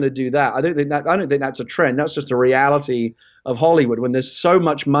always going to do that. I don't think that's a trend. That's just a reality of Hollywood when there's so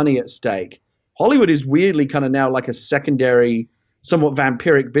much money at stake. Hollywood is weirdly kind of now like a secondary, somewhat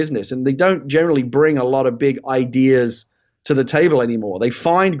vampiric business, and they don't generally bring a lot of big ideas to the table anymore. They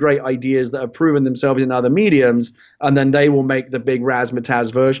find great ideas that have proven themselves in other mediums, and then they will make the big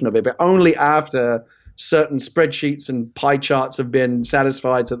razzmatazz version of it, but only after certain spreadsheets and pie charts have been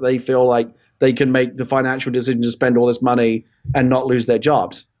satisfied so that they feel like they can make the financial decision to spend all this money and not lose their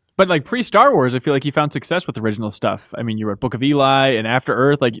jobs. But like pre-Star Wars, I feel like you found success with original stuff. I mean, you wrote Book of Eli and After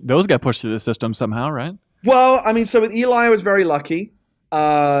Earth. Like, those got pushed through the system somehow, right? Well, I mean, so with Eli, I was very lucky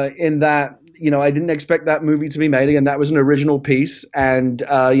in that, I didn't expect that movie to be made. Again, that was an original piece. And,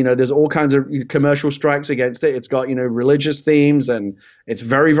 there's all kinds of commercial strikes against it. It's got, religious themes, and it's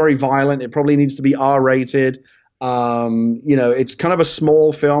very, very violent. It probably needs to be R-rated. It's kind of a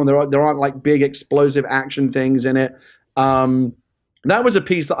small film. There aren't like big explosive action things in it. That was a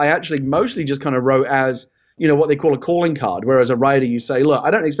piece that I actually mostly just kind of wrote as, what they call a calling card, where as a writer you say, look,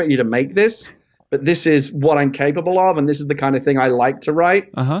 I don't expect you to make this, but this is what I'm capable of, and this is the kind of thing I like to write.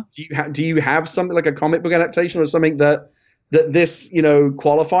 Uh-huh. Do you have something like a comic book adaptation or something that that this,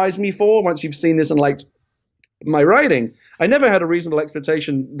 qualifies me for once you've seen this and liked my writing. I never had a reasonable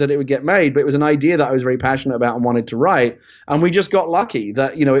expectation that it would get made, but it was an idea that I was very passionate about and wanted to write. And we just got lucky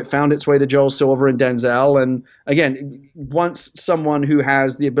that, it found its way to Joel Silver and Denzel. And again, once someone who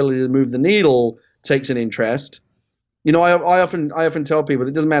has the ability to move the needle takes an interest, I often tell people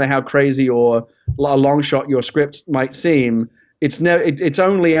it doesn't matter how crazy or a long shot your script might seem. It's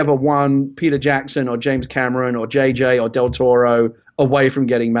only ever one Peter Jackson or James Cameron or JJ or Del Toro away from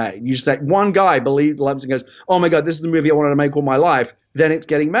getting made. You just that one guy loves and goes, oh my God, this is the movie I wanted to make all my life. Then it's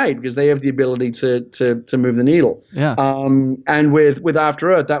getting made because they have the ability to move the needle. Yeah. And with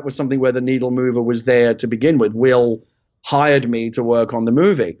After Earth, that was something where the needle mover was there to begin with. Will hired me to work on the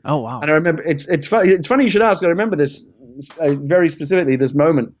movie. Oh wow. And I remember it's funny you should ask. I remember this very specifically, this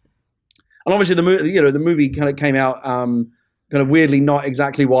moment. And obviously the movie kind of came out kind of weirdly not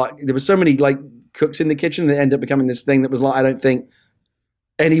exactly what there were so many like cooks in the kitchen that ended up becoming this thing that was like I don't think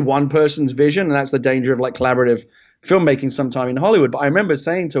any one person's vision, and that's the danger of like collaborative filmmaking sometime in Hollywood. But I remember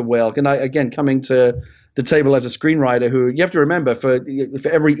saying to Will, and I again coming to the table as a screenwriter, who you have to remember for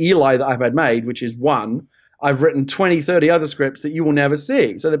every Eli that I've had made, which is one, I've written 20, 30 other scripts that you will never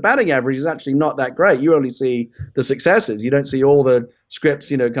see. So the batting average is actually not that great. You only see the successes. You don't see all the scripts,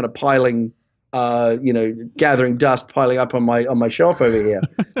 kind of piling, gathering dust, piling up on my shelf over here.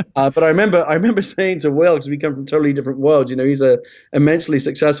 But I remember saying to Will, because we come from totally different worlds, he's a immensely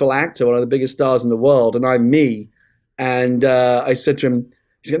successful actor, one of the biggest stars in the world, and I'm me. And I said to him,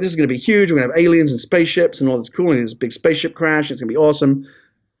 this is going to be huge. We're going to have aliens and spaceships and all this cool. And there's a big spaceship crash. It's going to be awesome.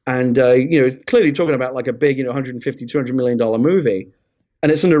 And, clearly talking about like a big, $150, $200 million movie.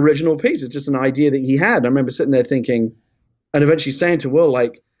 And it's an original piece. It's just an idea that he had. And I remember sitting there thinking, and eventually saying to Will,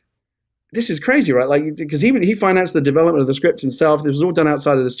 like, this is crazy, right? Like, because he financed the development of the script himself. This was all done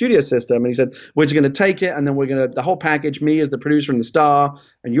outside of the studio system. And he said, we're just going to take it. And then the whole package, me as the producer and the star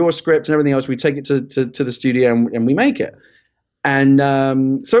and your script and everything else, we take it to the studio and we make it. And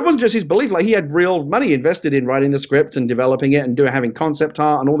so it wasn't just his belief. Like he had real money invested in writing the script and developing it and having concept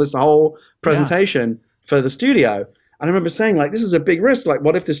art and all this, the whole presentation for the studio. And I remember saying, like, this is a big risk. Like,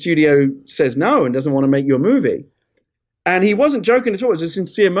 what if the studio says no and doesn't want to make your movie? And he wasn't joking at all. It was a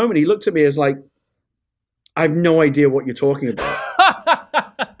sincere moment. He looked at me as like, I have no idea what you're talking about.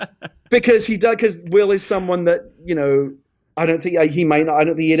 Because Will is someone that, I don't think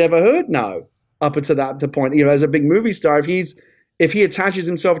he'd ever heard no up until the point. As a big movie star, if he attaches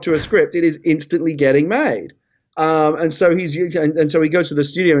himself to a script, it is instantly getting made. And so he goes to the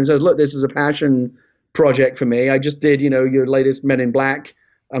studio and says, look, this is a passion project for me. I just did, your latest Men in Black,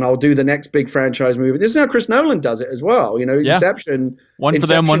 and I'll do the next big franchise movie. This is how Chris Nolan does it as well. Inception. One for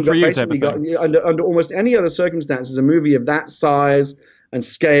them, one for you type of thing. Under almost any other circumstances, a movie of that size and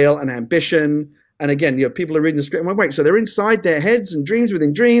scale and ambition. And again, people are reading the script and wait, so they're inside their heads and dreams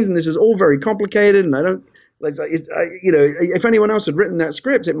within dreams, and this is all very complicated. And I don't, if anyone else had written that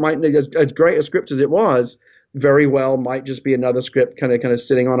script, it might, as great a script as it was, very well might just be another script kind of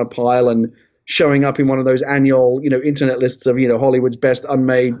sitting on a pile and showing up in one of those annual, internet lists of, Hollywood's best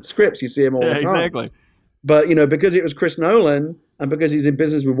unmade scripts. You see them all the time. Exactly. But, because it was Chris Nolan and because he's in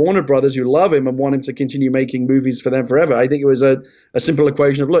business with Warner Brothers who love him and want him to continue making movies for them forever, I think it was a simple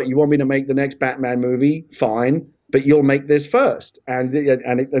equation of, look, you want me to make the next Batman movie? Fine. But you'll make this first.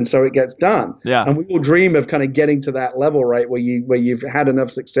 And so it gets done. Yeah. And we all dream of kind of getting to that level, right, where you've had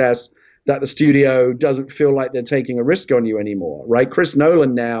enough success that the studio doesn't feel like they're taking a risk on you anymore, right? Chris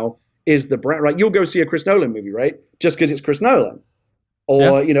Nolan now is the brand, right? You'll go see a Chris Nolan movie, right? Just because it's Chris Nolan.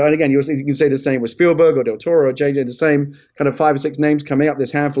 Or, and again, you can say the same with Spielberg or Del Toro or JJ, the same kind of 5 or 6 names coming up,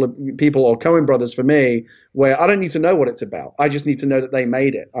 this handful of people, or Coen brothers for me, where I don't need to know what it's about. I just need to know that they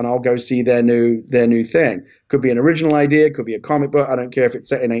made it, and I'll go see their new thing. Could be an original idea, could be a comic book. I don't care if it's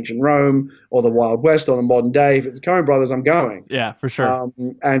set in ancient Rome or the Wild West or the modern day. If it's Coen brothers, I'm going. Yeah, for sure.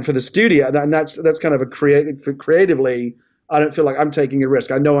 And for the studio, and that's kind of creatively, I don't feel like I'm taking a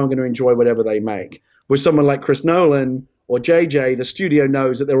risk. I know I'm going to enjoy whatever they make. With someone like Chris Nolan or JJ, the studio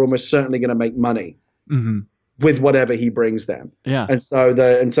knows that they're almost certainly going to make money with whatever he brings them. Yeah. And so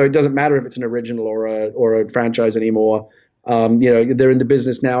it doesn't matter if it's an original or a franchise anymore. They're in the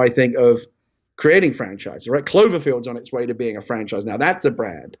business now, I think, of creating franchises, right? Cloverfield's on its way to being a franchise now. That's a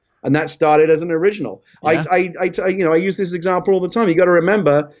brand. And that started as an original. Yeah. I use this example all the time. You got to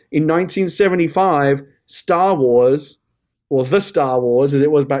remember, in 1975, Star Wars, or the Star Wars, as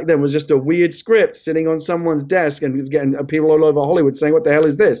it was back then, was just a weird script sitting on someone's desk and getting people all over Hollywood saying, "What the hell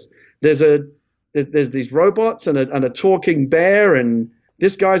is this?" There's these robots and a talking bear, and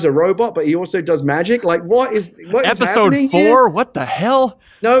this guy's a robot, but he also does magic. Like, what is Episode 4? Here? What the hell?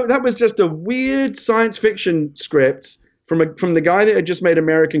 No, that was just a weird science fiction script from the guy that had just made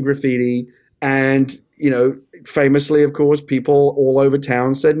American Graffiti, and famously, of course, people all over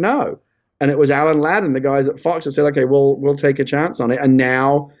town said no, and it was Alan Ladd, the guys at Fox, that said, okay, we'll take a chance on it, and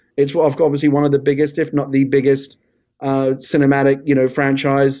now it's obviously one of the biggest, if not the biggest, cinematic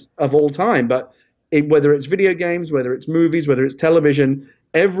franchise of all time. But whether it's video games, whether it's movies, whether it's television,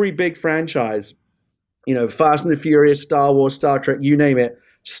 every big franchise, Fast and the Furious, Star Wars, Star Trek, you name it,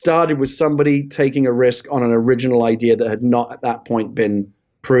 started with somebody taking a risk on an original idea that had not at that point been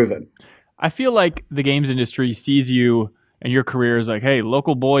proven. I feel like the games industry sees you and your career as like, hey,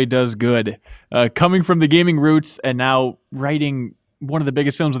 local boy does good. Coming from the gaming roots and now writing one of the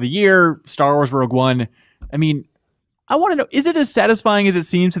biggest films of the year, Star Wars Rogue One. I mean, I want to know, is it as satisfying as it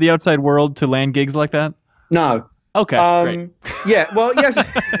seems to the outside world to land gigs like that? No. Okay, great. Yeah, well, yes.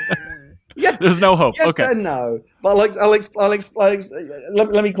 Yeah, there's no hope. Yes okay. And no. But let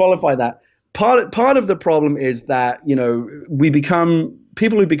me qualify that. Part of the problem is that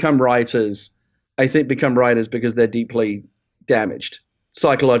people who become writers, I think, become writers because they're deeply damaged,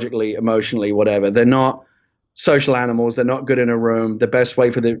 psychologically, emotionally, whatever. They're not social animals. They're not good in a room. The best way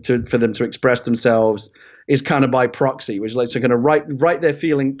for them to express themselves is kind of by proxy, which is like, so kind of write their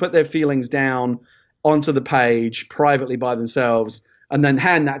feeling, put their feelings down onto the page privately by themselves, and then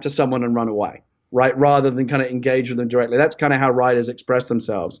hand that to someone and run away, right? Rather than kind of engage with them directly. That's kind of how writers express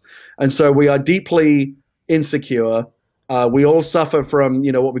themselves. And so we are deeply insecure. We all suffer from,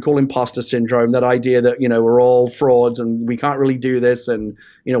 what we call imposter syndrome, that idea that, we're all frauds and we can't really do this, and,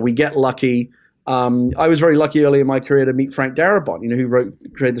 we get lucky. I was very lucky early in my career to meet Frank Darabont, who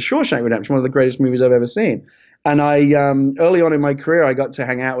created The Shawshank Redemption, one of the greatest movies I've ever seen. And I, early on in my career, I got to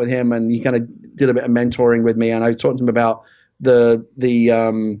hang out with him, and he kind of did a bit of mentoring with me. And I talked to him about the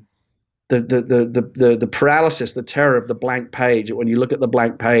paralysis, the terror of the blank page. When you look at the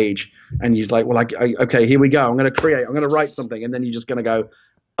blank page, and he's like, well, okay, here we go. I'm going to write something, and then you're just going to go,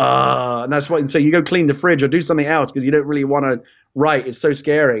 and that's what. So you go clean the fridge or do something else because you don't really want to write. It's so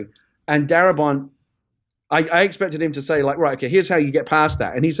scary. And Darabont, I expected him to say, like, right, okay, here's how you get past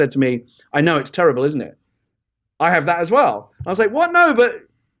that. And he said to me, I know it's terrible, isn't it? I have that as well. I was like, what? No, but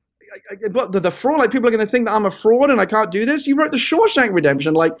the fraud, like, people are going to think that I'm a fraud and I can't do this. You wrote The Shawshank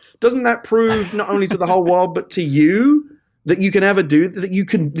Redemption. Like, doesn't that prove not only to the whole world, but to you that you can ever do, that you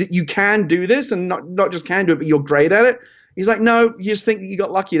can do this, and not just can do it, but you're great at it? He's like, no, you just think that you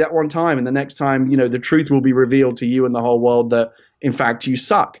got lucky that one time, and the next time, the truth will be revealed to you and the whole world that, in fact, you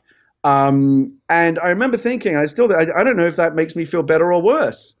suck. And I remember thinking, I don't know if that makes me feel better or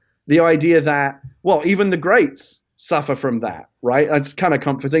worse. The idea that, well, even the greats suffer from that, right? That's kind of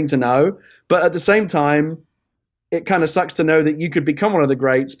comforting to know. But at the same time, it kind of sucks to know that you could become one of the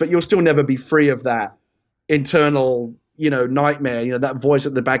greats, but you'll still never be free of that internal, nightmare, that voice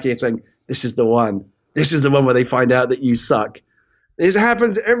at the back of your head saying, this is the one. This is the one where they find out that you suck. This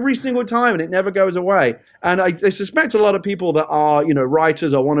happens every single time, and it never goes away. And I suspect a lot of people that are,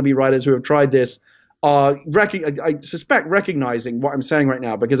 writers or wannabe writers who have tried this are, I suspect, recognizing what I'm saying right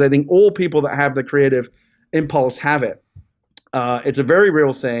now, because I think all people that have the creative impulse have it. It's a very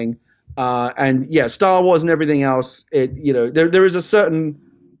real thing. And yeah, Star Wars and everything else, there is a certain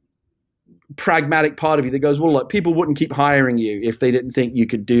pragmatic part of you that goes, well, look, people wouldn't keep hiring you if they didn't think you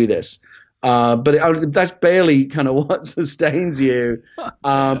could do this. But that's barely kind of what sustains you.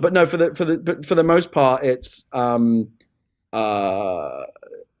 But no, for the most part, it's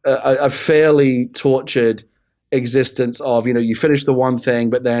a fairly tortured existence of, you finish the one thing,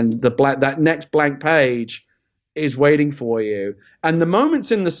 but then that next blank page is waiting for you. And the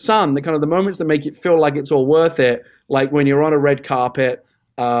moments in the sun, the moments that make it feel like it's all worth it, like when you're on a red carpet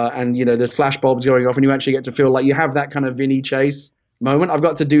and there's flashbulbs going off, and you actually get to feel like you have that kind of Vinny Chase moment. I've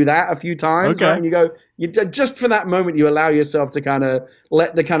got to do that a few times, okay. Right? And you just for that moment, you allow yourself to kind of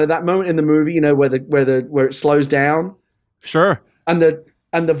let that moment in the movie, where it slows down. Sure. And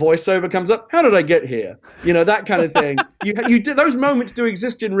the voiceover comes up. How did I get here? That kind of thing. you those moments do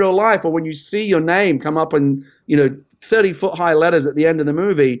exist in real life, or when you see your name come up in 30-foot high letters at the end of the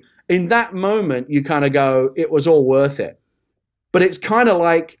movie. In that moment, you kind of go, it was all worth it. But it's kind of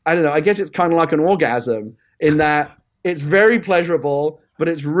like, I don't know, I guess it's kind of like an orgasm in that it's very pleasurable, but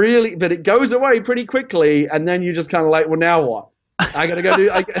it goes away pretty quickly, and then you're just kind of like, well, now what? I gotta go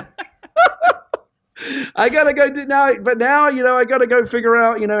do. I gotta go do now, but now I gotta go figure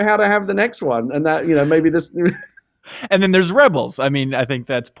out how to have the next one, and that maybe this. And then there's Rebels. I mean, I think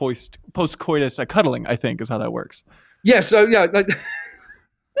that's post-coitus cuddling, I think, is how that works. Yeah. So yeah.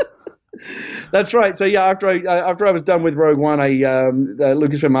 That's right. So yeah, after I was done with Rogue One,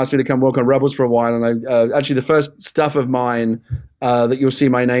 Lucasfilm asked me to come work on Rebels for a while, and I actually the first stuff of mine that you'll see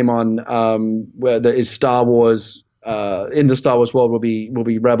my name on, where there is Star Wars in the Star Wars world will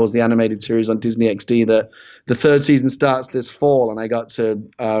be Rebels, the animated series on Disney XD. The third season starts this fall, and I got to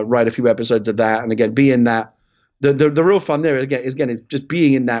write a few episodes of that, and again be in that. The real fun there is just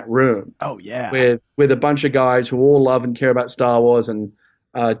being in that room. Oh yeah, with a bunch of guys who all love and care about Star Wars, and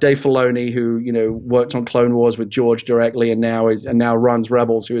Dave Filoni, who worked on Clone Wars with George directly, and now runs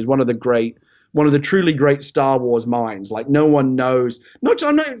Rebels, who is one of the truly great Star Wars minds. Like no one knows, not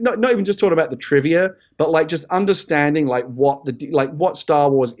even just talking about the trivia, but like just understanding like what Star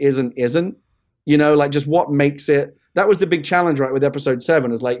Wars is and isn't. Like just what makes it. That was the big challenge, right, with Episode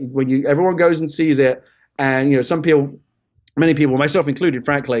 7. Is like when everyone goes and sees it. And many people, myself included,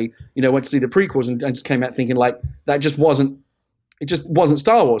 frankly, went to see the prequels and just came out thinking like it just wasn't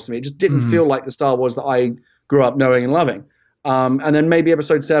Star Wars to me. It just didn't feel like the Star Wars that I grew up knowing and loving. And then maybe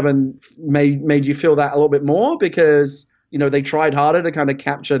Episode 7 made you feel that a little bit more because they tried harder to kind of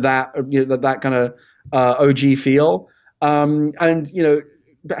capture that that kind of OG feel.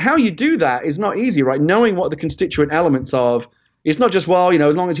 But how you do that is not easy, right? Knowing what the constituent elements of. It's not just,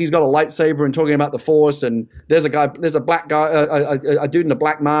 as long as he's got a lightsaber and talking about the Force, and there's a black guy, a dude in a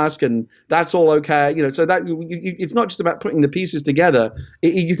black mask, and that's all okay. So that it's not just about putting the pieces together.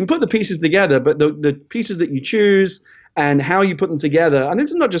 You can put the pieces together, but the pieces that you choose and how you put them together, and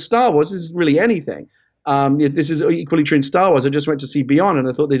this is not just Star Wars. This is really anything. This is equally true in Star Wars. I just went to see Beyond, and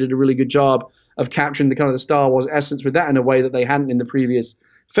I thought they did a really good job of capturing the kind of the Star Wars essence with that in a way that they hadn't in the previous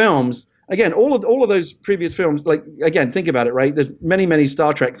films. Again, all of those previous films, like, again, think about it, right? There's many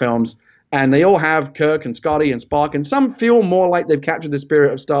Star Trek films, and they all have Kirk and Scotty and Spock, and some feel more like they've captured the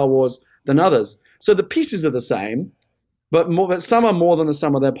spirit of Star Wars than others. So the pieces are the same, but some are more than the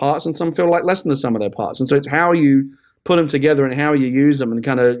sum of their parts, and some feel like less than the sum of their parts. And so it's how you put them together and how you use them, and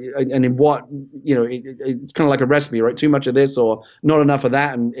in what, it's kind of like a recipe, right? Too much of this or not enough of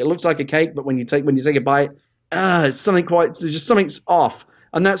that, and it looks like a cake, but when you take a bite, there's just something's off.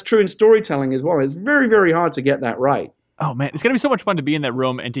 And that's true in storytelling as well. It's very, very hard to get that right. Oh man, it's gonna be so much fun to be in that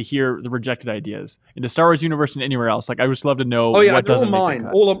room and to hear the rejected ideas in the Star Wars universe and anywhere else. Like I would just love to know. Oh yeah, what doesn't all make the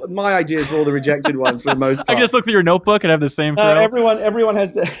mine. cut. All of my ideas are all the rejected ones for the most part. I can just look through your notebook and have the same thrill. Everyone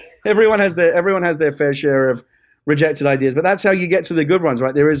has their fair share of rejected ideas, but that's how you get to the good ones,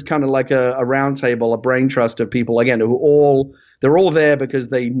 right? There is kind of like a round table, a brain trust of people again they're all there because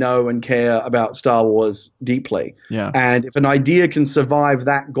they know and care about Star Wars deeply. Yeah. And if an idea can survive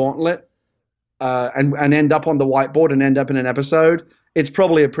that gauntlet and end up on the whiteboard and end up in an episode, it's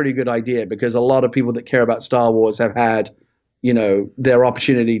probably a pretty good idea because a lot of people that care about Star Wars have had, their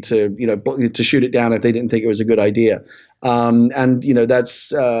opportunity to shoot it down if they didn't think it was a good idea.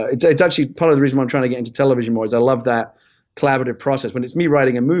 That's it's actually part of the reason why I'm trying to get into television more is I love that collaborative process. When it's me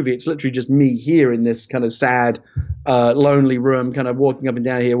writing a movie, it's literally just me here in this kind of sad, lonely room, kind of walking up and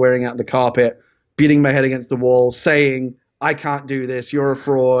down here, wearing out the carpet, beating my head against the wall, saying, I can't do this, you're a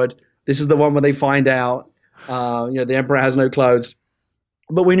fraud. This is the one where they find out, the Emperor has no clothes.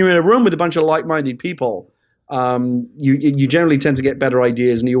 But when you're in a room with a bunch of like-minded people, you generally tend to get better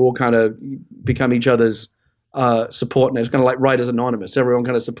ideas and you all kind of become each other's support. And it's kind of like Writers Anonymous. Everyone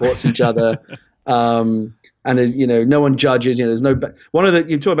kind of supports each other. And there's, no one judges, there's no,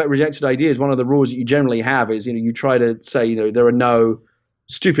 you talk about rejected ideas. One of the rules that you generally have is, you try to say, there are no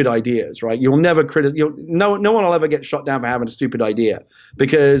stupid ideas, right? You'll never no one will ever get shot down for having a stupid idea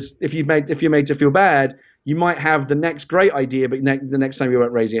because if you're made to feel bad, you might have the next great idea, but the next time you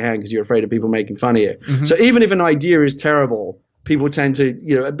won't raise your hand because you're afraid of people making fun of you. Mm-hmm. So even if an idea is terrible, people tend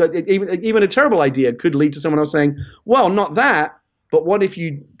to, but even a terrible idea could lead to someone else saying, well, not that, but what if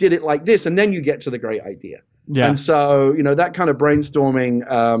you did it like this? And then you get to the great idea. Yeah. And so, that kind of brainstorming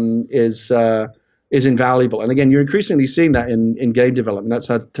is invaluable. And again, you're increasingly seeing that in game development. That's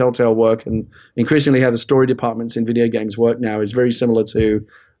how Telltale work, and increasingly how the story departments in video games work now is very similar to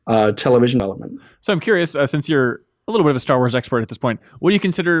television development. So I'm curious, since you're a little bit of a Star Wars expert at this point, what do you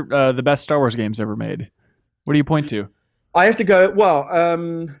consider the best Star Wars games ever made? What do you point to? I have to go,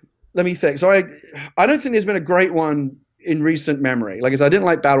 let me think. So I don't think there's been a great one in recent memory. Like I said, I didn't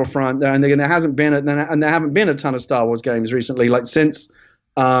like Battlefront, and there haven't been a ton of Star Wars games recently. Like since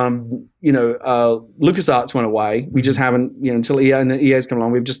LucasArts went away, we just haven't, until EA's come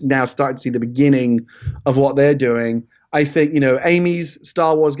along, we've just now started to see the beginning of what they're doing. I think Amy's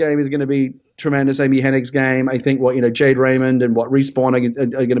Star Wars game is going to be tremendous. Amy Hennig's game. I think what Jade Raymond and what Respawn are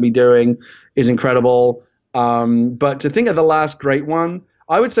going to be doing is incredible. But to think of the last great one,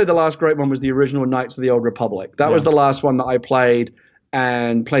 I would say the last great one was the original Knights of the Old Republic. That was the last one that I played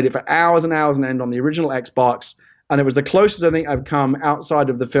it for hours and hours and end on the original Xbox. And it was the closest I think I've come outside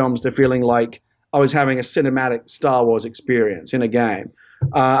of the films to feeling like I was having a cinematic Star Wars experience in a game.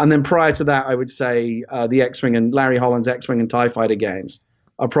 And then prior to that, I would say the X-Wing and Larry Holland's X-Wing and TIE Fighter games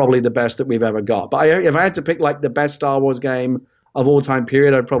are probably the best that we've ever got. But if I had to pick like the best Star Wars game of all time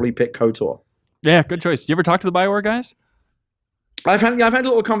period, I'd probably pick KOTOR. Yeah, good choice. You ever talk to the BioWare guys? I've had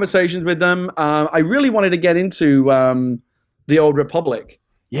little conversations with them. I really wanted to get into the Old Republic.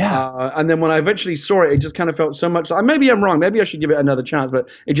 Yeah. And then when I eventually saw it, it just kind of felt so much. Maybe I'm wrong. Maybe I should give it another chance. But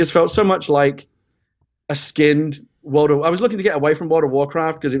it just felt so much like a skinned I was looking to get away from World of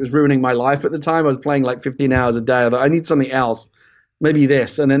Warcraft because it was ruining my life at the time. I was playing like 15 hours a day. I thought, I need something else. Maybe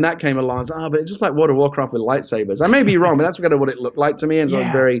this. And then that came along. I was like, but it's just like World of Warcraft with lightsabers. I may be wrong, but that's kind of what it looked like to me. And so I was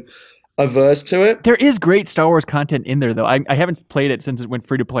very averse to it. There is great Star Wars content in there, though. I haven't played it since it went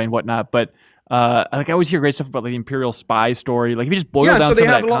free to play and whatnot, but like I always hear great stuff about like the Imperial spy story. Like if you just boil down some of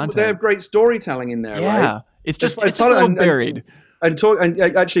that content. They have great storytelling in there, right? Yeah. It's just a little buried. And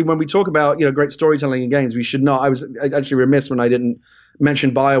actually, when we talk about great storytelling in games, we should not. I was actually remiss when I didn't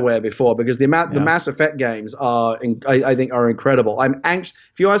mention BioWare before, because the Mass Effect games are, I think, are incredible. I'm anxious.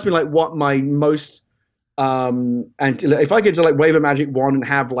 If you ask me like what my most and if I could to like wave a magic wand and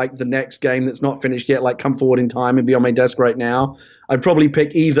have like the next game that's not finished yet, like come forward in time and be on my desk right now, I'd probably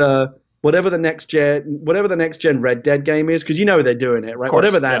pick either whatever the next gen Red Dead game is, because they're doing it, right? Course,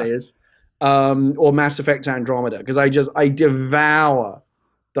 whatever that is. Or Mass Effect Andromeda, because I devour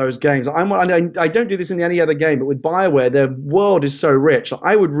those games. I don't do this in any other game, but with BioWare, their world is so rich.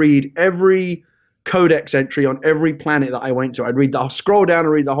 I would read every codex entry on every planet that I went to. I'll scroll down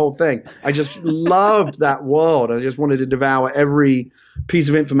and read the whole thing. I just loved that world. I just wanted to devour every piece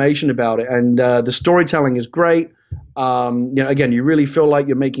of information about it. And the storytelling is great. Again, you really feel like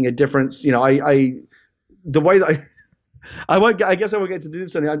you're making a difference. The way that I guess I won't get to do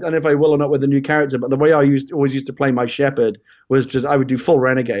this. I don't know if I will or not with the new character, but the way I always used to play my Shepherd was just I would do full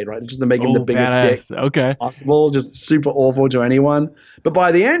Renegade, right? Just to make him the biggest dick possible, just super awful to anyone. But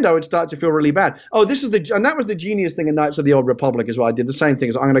by the end, I would start to feel really bad. Oh, and that was the genius thing in Knights of the Old Republic as well. I did the same thing.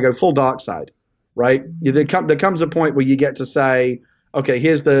 I'm going to go full dark side, right? There comes a point where you get to say, okay,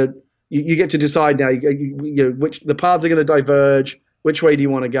 you get to decide now. Which the paths are going to diverge. Which way do you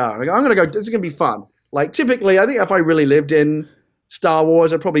want to go? I'm going to go. This is going to be fun. Like, typically, I think if I really lived in Star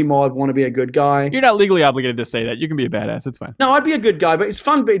Wars, I'd probably more want to be a good guy. You're not legally obligated to say that. You can be a badass. It's fine. No, I'd be a good guy, but it's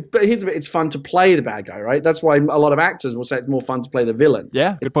fun. But here's the bit. It's fun to play the bad guy, right? That's why a lot of actors will say it's more fun to play the villain.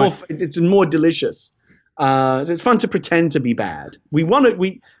 Yeah, good point. It's more delicious. It's fun to pretend to be bad.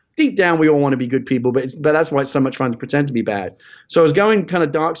 Deep down, we all want to be good people, but that's why it's so much fun to pretend to be bad. So I was going kind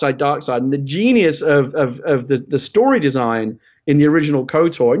of dark side, and the genius of the story design in the original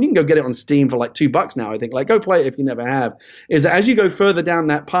KOTOR, and you can go get it on Steam for like $2 now, I think. Like, go play it if you never have. Is that as you go further down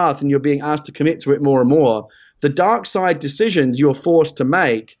that path and you're being asked to commit to it more and more, the dark side decisions you're forced to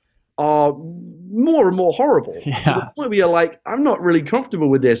make are more and more horrible. Yeah. To the point where you're like, I'm not really comfortable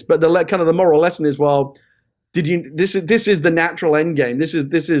with this. But the moral lesson is, well, this is the natural end game. This is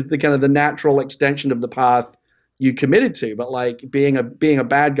the kind of the natural extension of the path you committed to. But like being a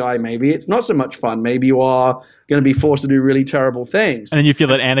bad guy, maybe it's not so much fun. Maybe you are going to be forced to do really terrible things. And then you feel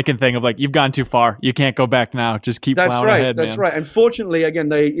that Anakin thing of like, you've gone too far. You can't go back now. Just keep plowing ahead, That's right. And fortunately, again,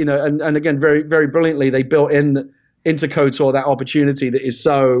 they, and again, very, very brilliantly, they built into KOTOR that opportunity that is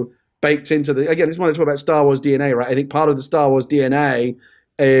so baked into again, this is when I talk about Star Wars DNA, right? I think part of the Star Wars DNA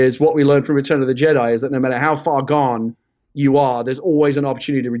is what we learned from Return of the Jedi, is that no matter how far gone you are, there's always an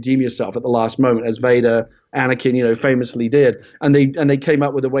opportunity to redeem yourself at the last moment, as Vader, Anakin, famously did. And they came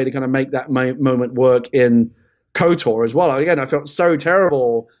up with a way to kind of make that moment work in KOTOR as well. Again, I felt so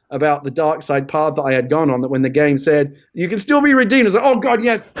terrible about the dark side path that I had gone on that when the game said you can still be redeemed, I was like, oh god,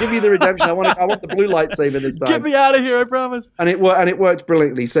 yes, give me the redemption. I want the blue lightsaber this time. Get me out of here, I promise. And it worked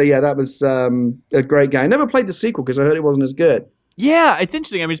brilliantly. So yeah, that was a great game. I never played the sequel because I heard it wasn't as good. Yeah, it's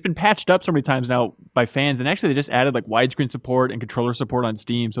interesting. I mean, it's been patched up so many times now by fans, and actually they just added like widescreen support and controller support on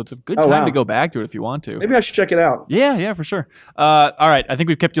Steam, so it's a good time to go back to it if you want to. Maybe I should check it out. Yeah, for sure. All right, I think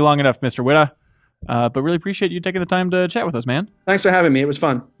we've kept you long enough, Mr. Whitta. But really appreciate you taking the time to chat with us, man. Thanks for having me. It was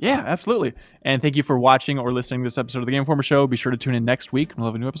fun. Yeah, absolutely. And thank you for watching or listening to this episode of the Game Informer Show. Be sure to tune in next week. We'll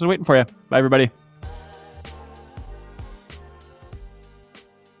have a new episode waiting for you. Bye, everybody.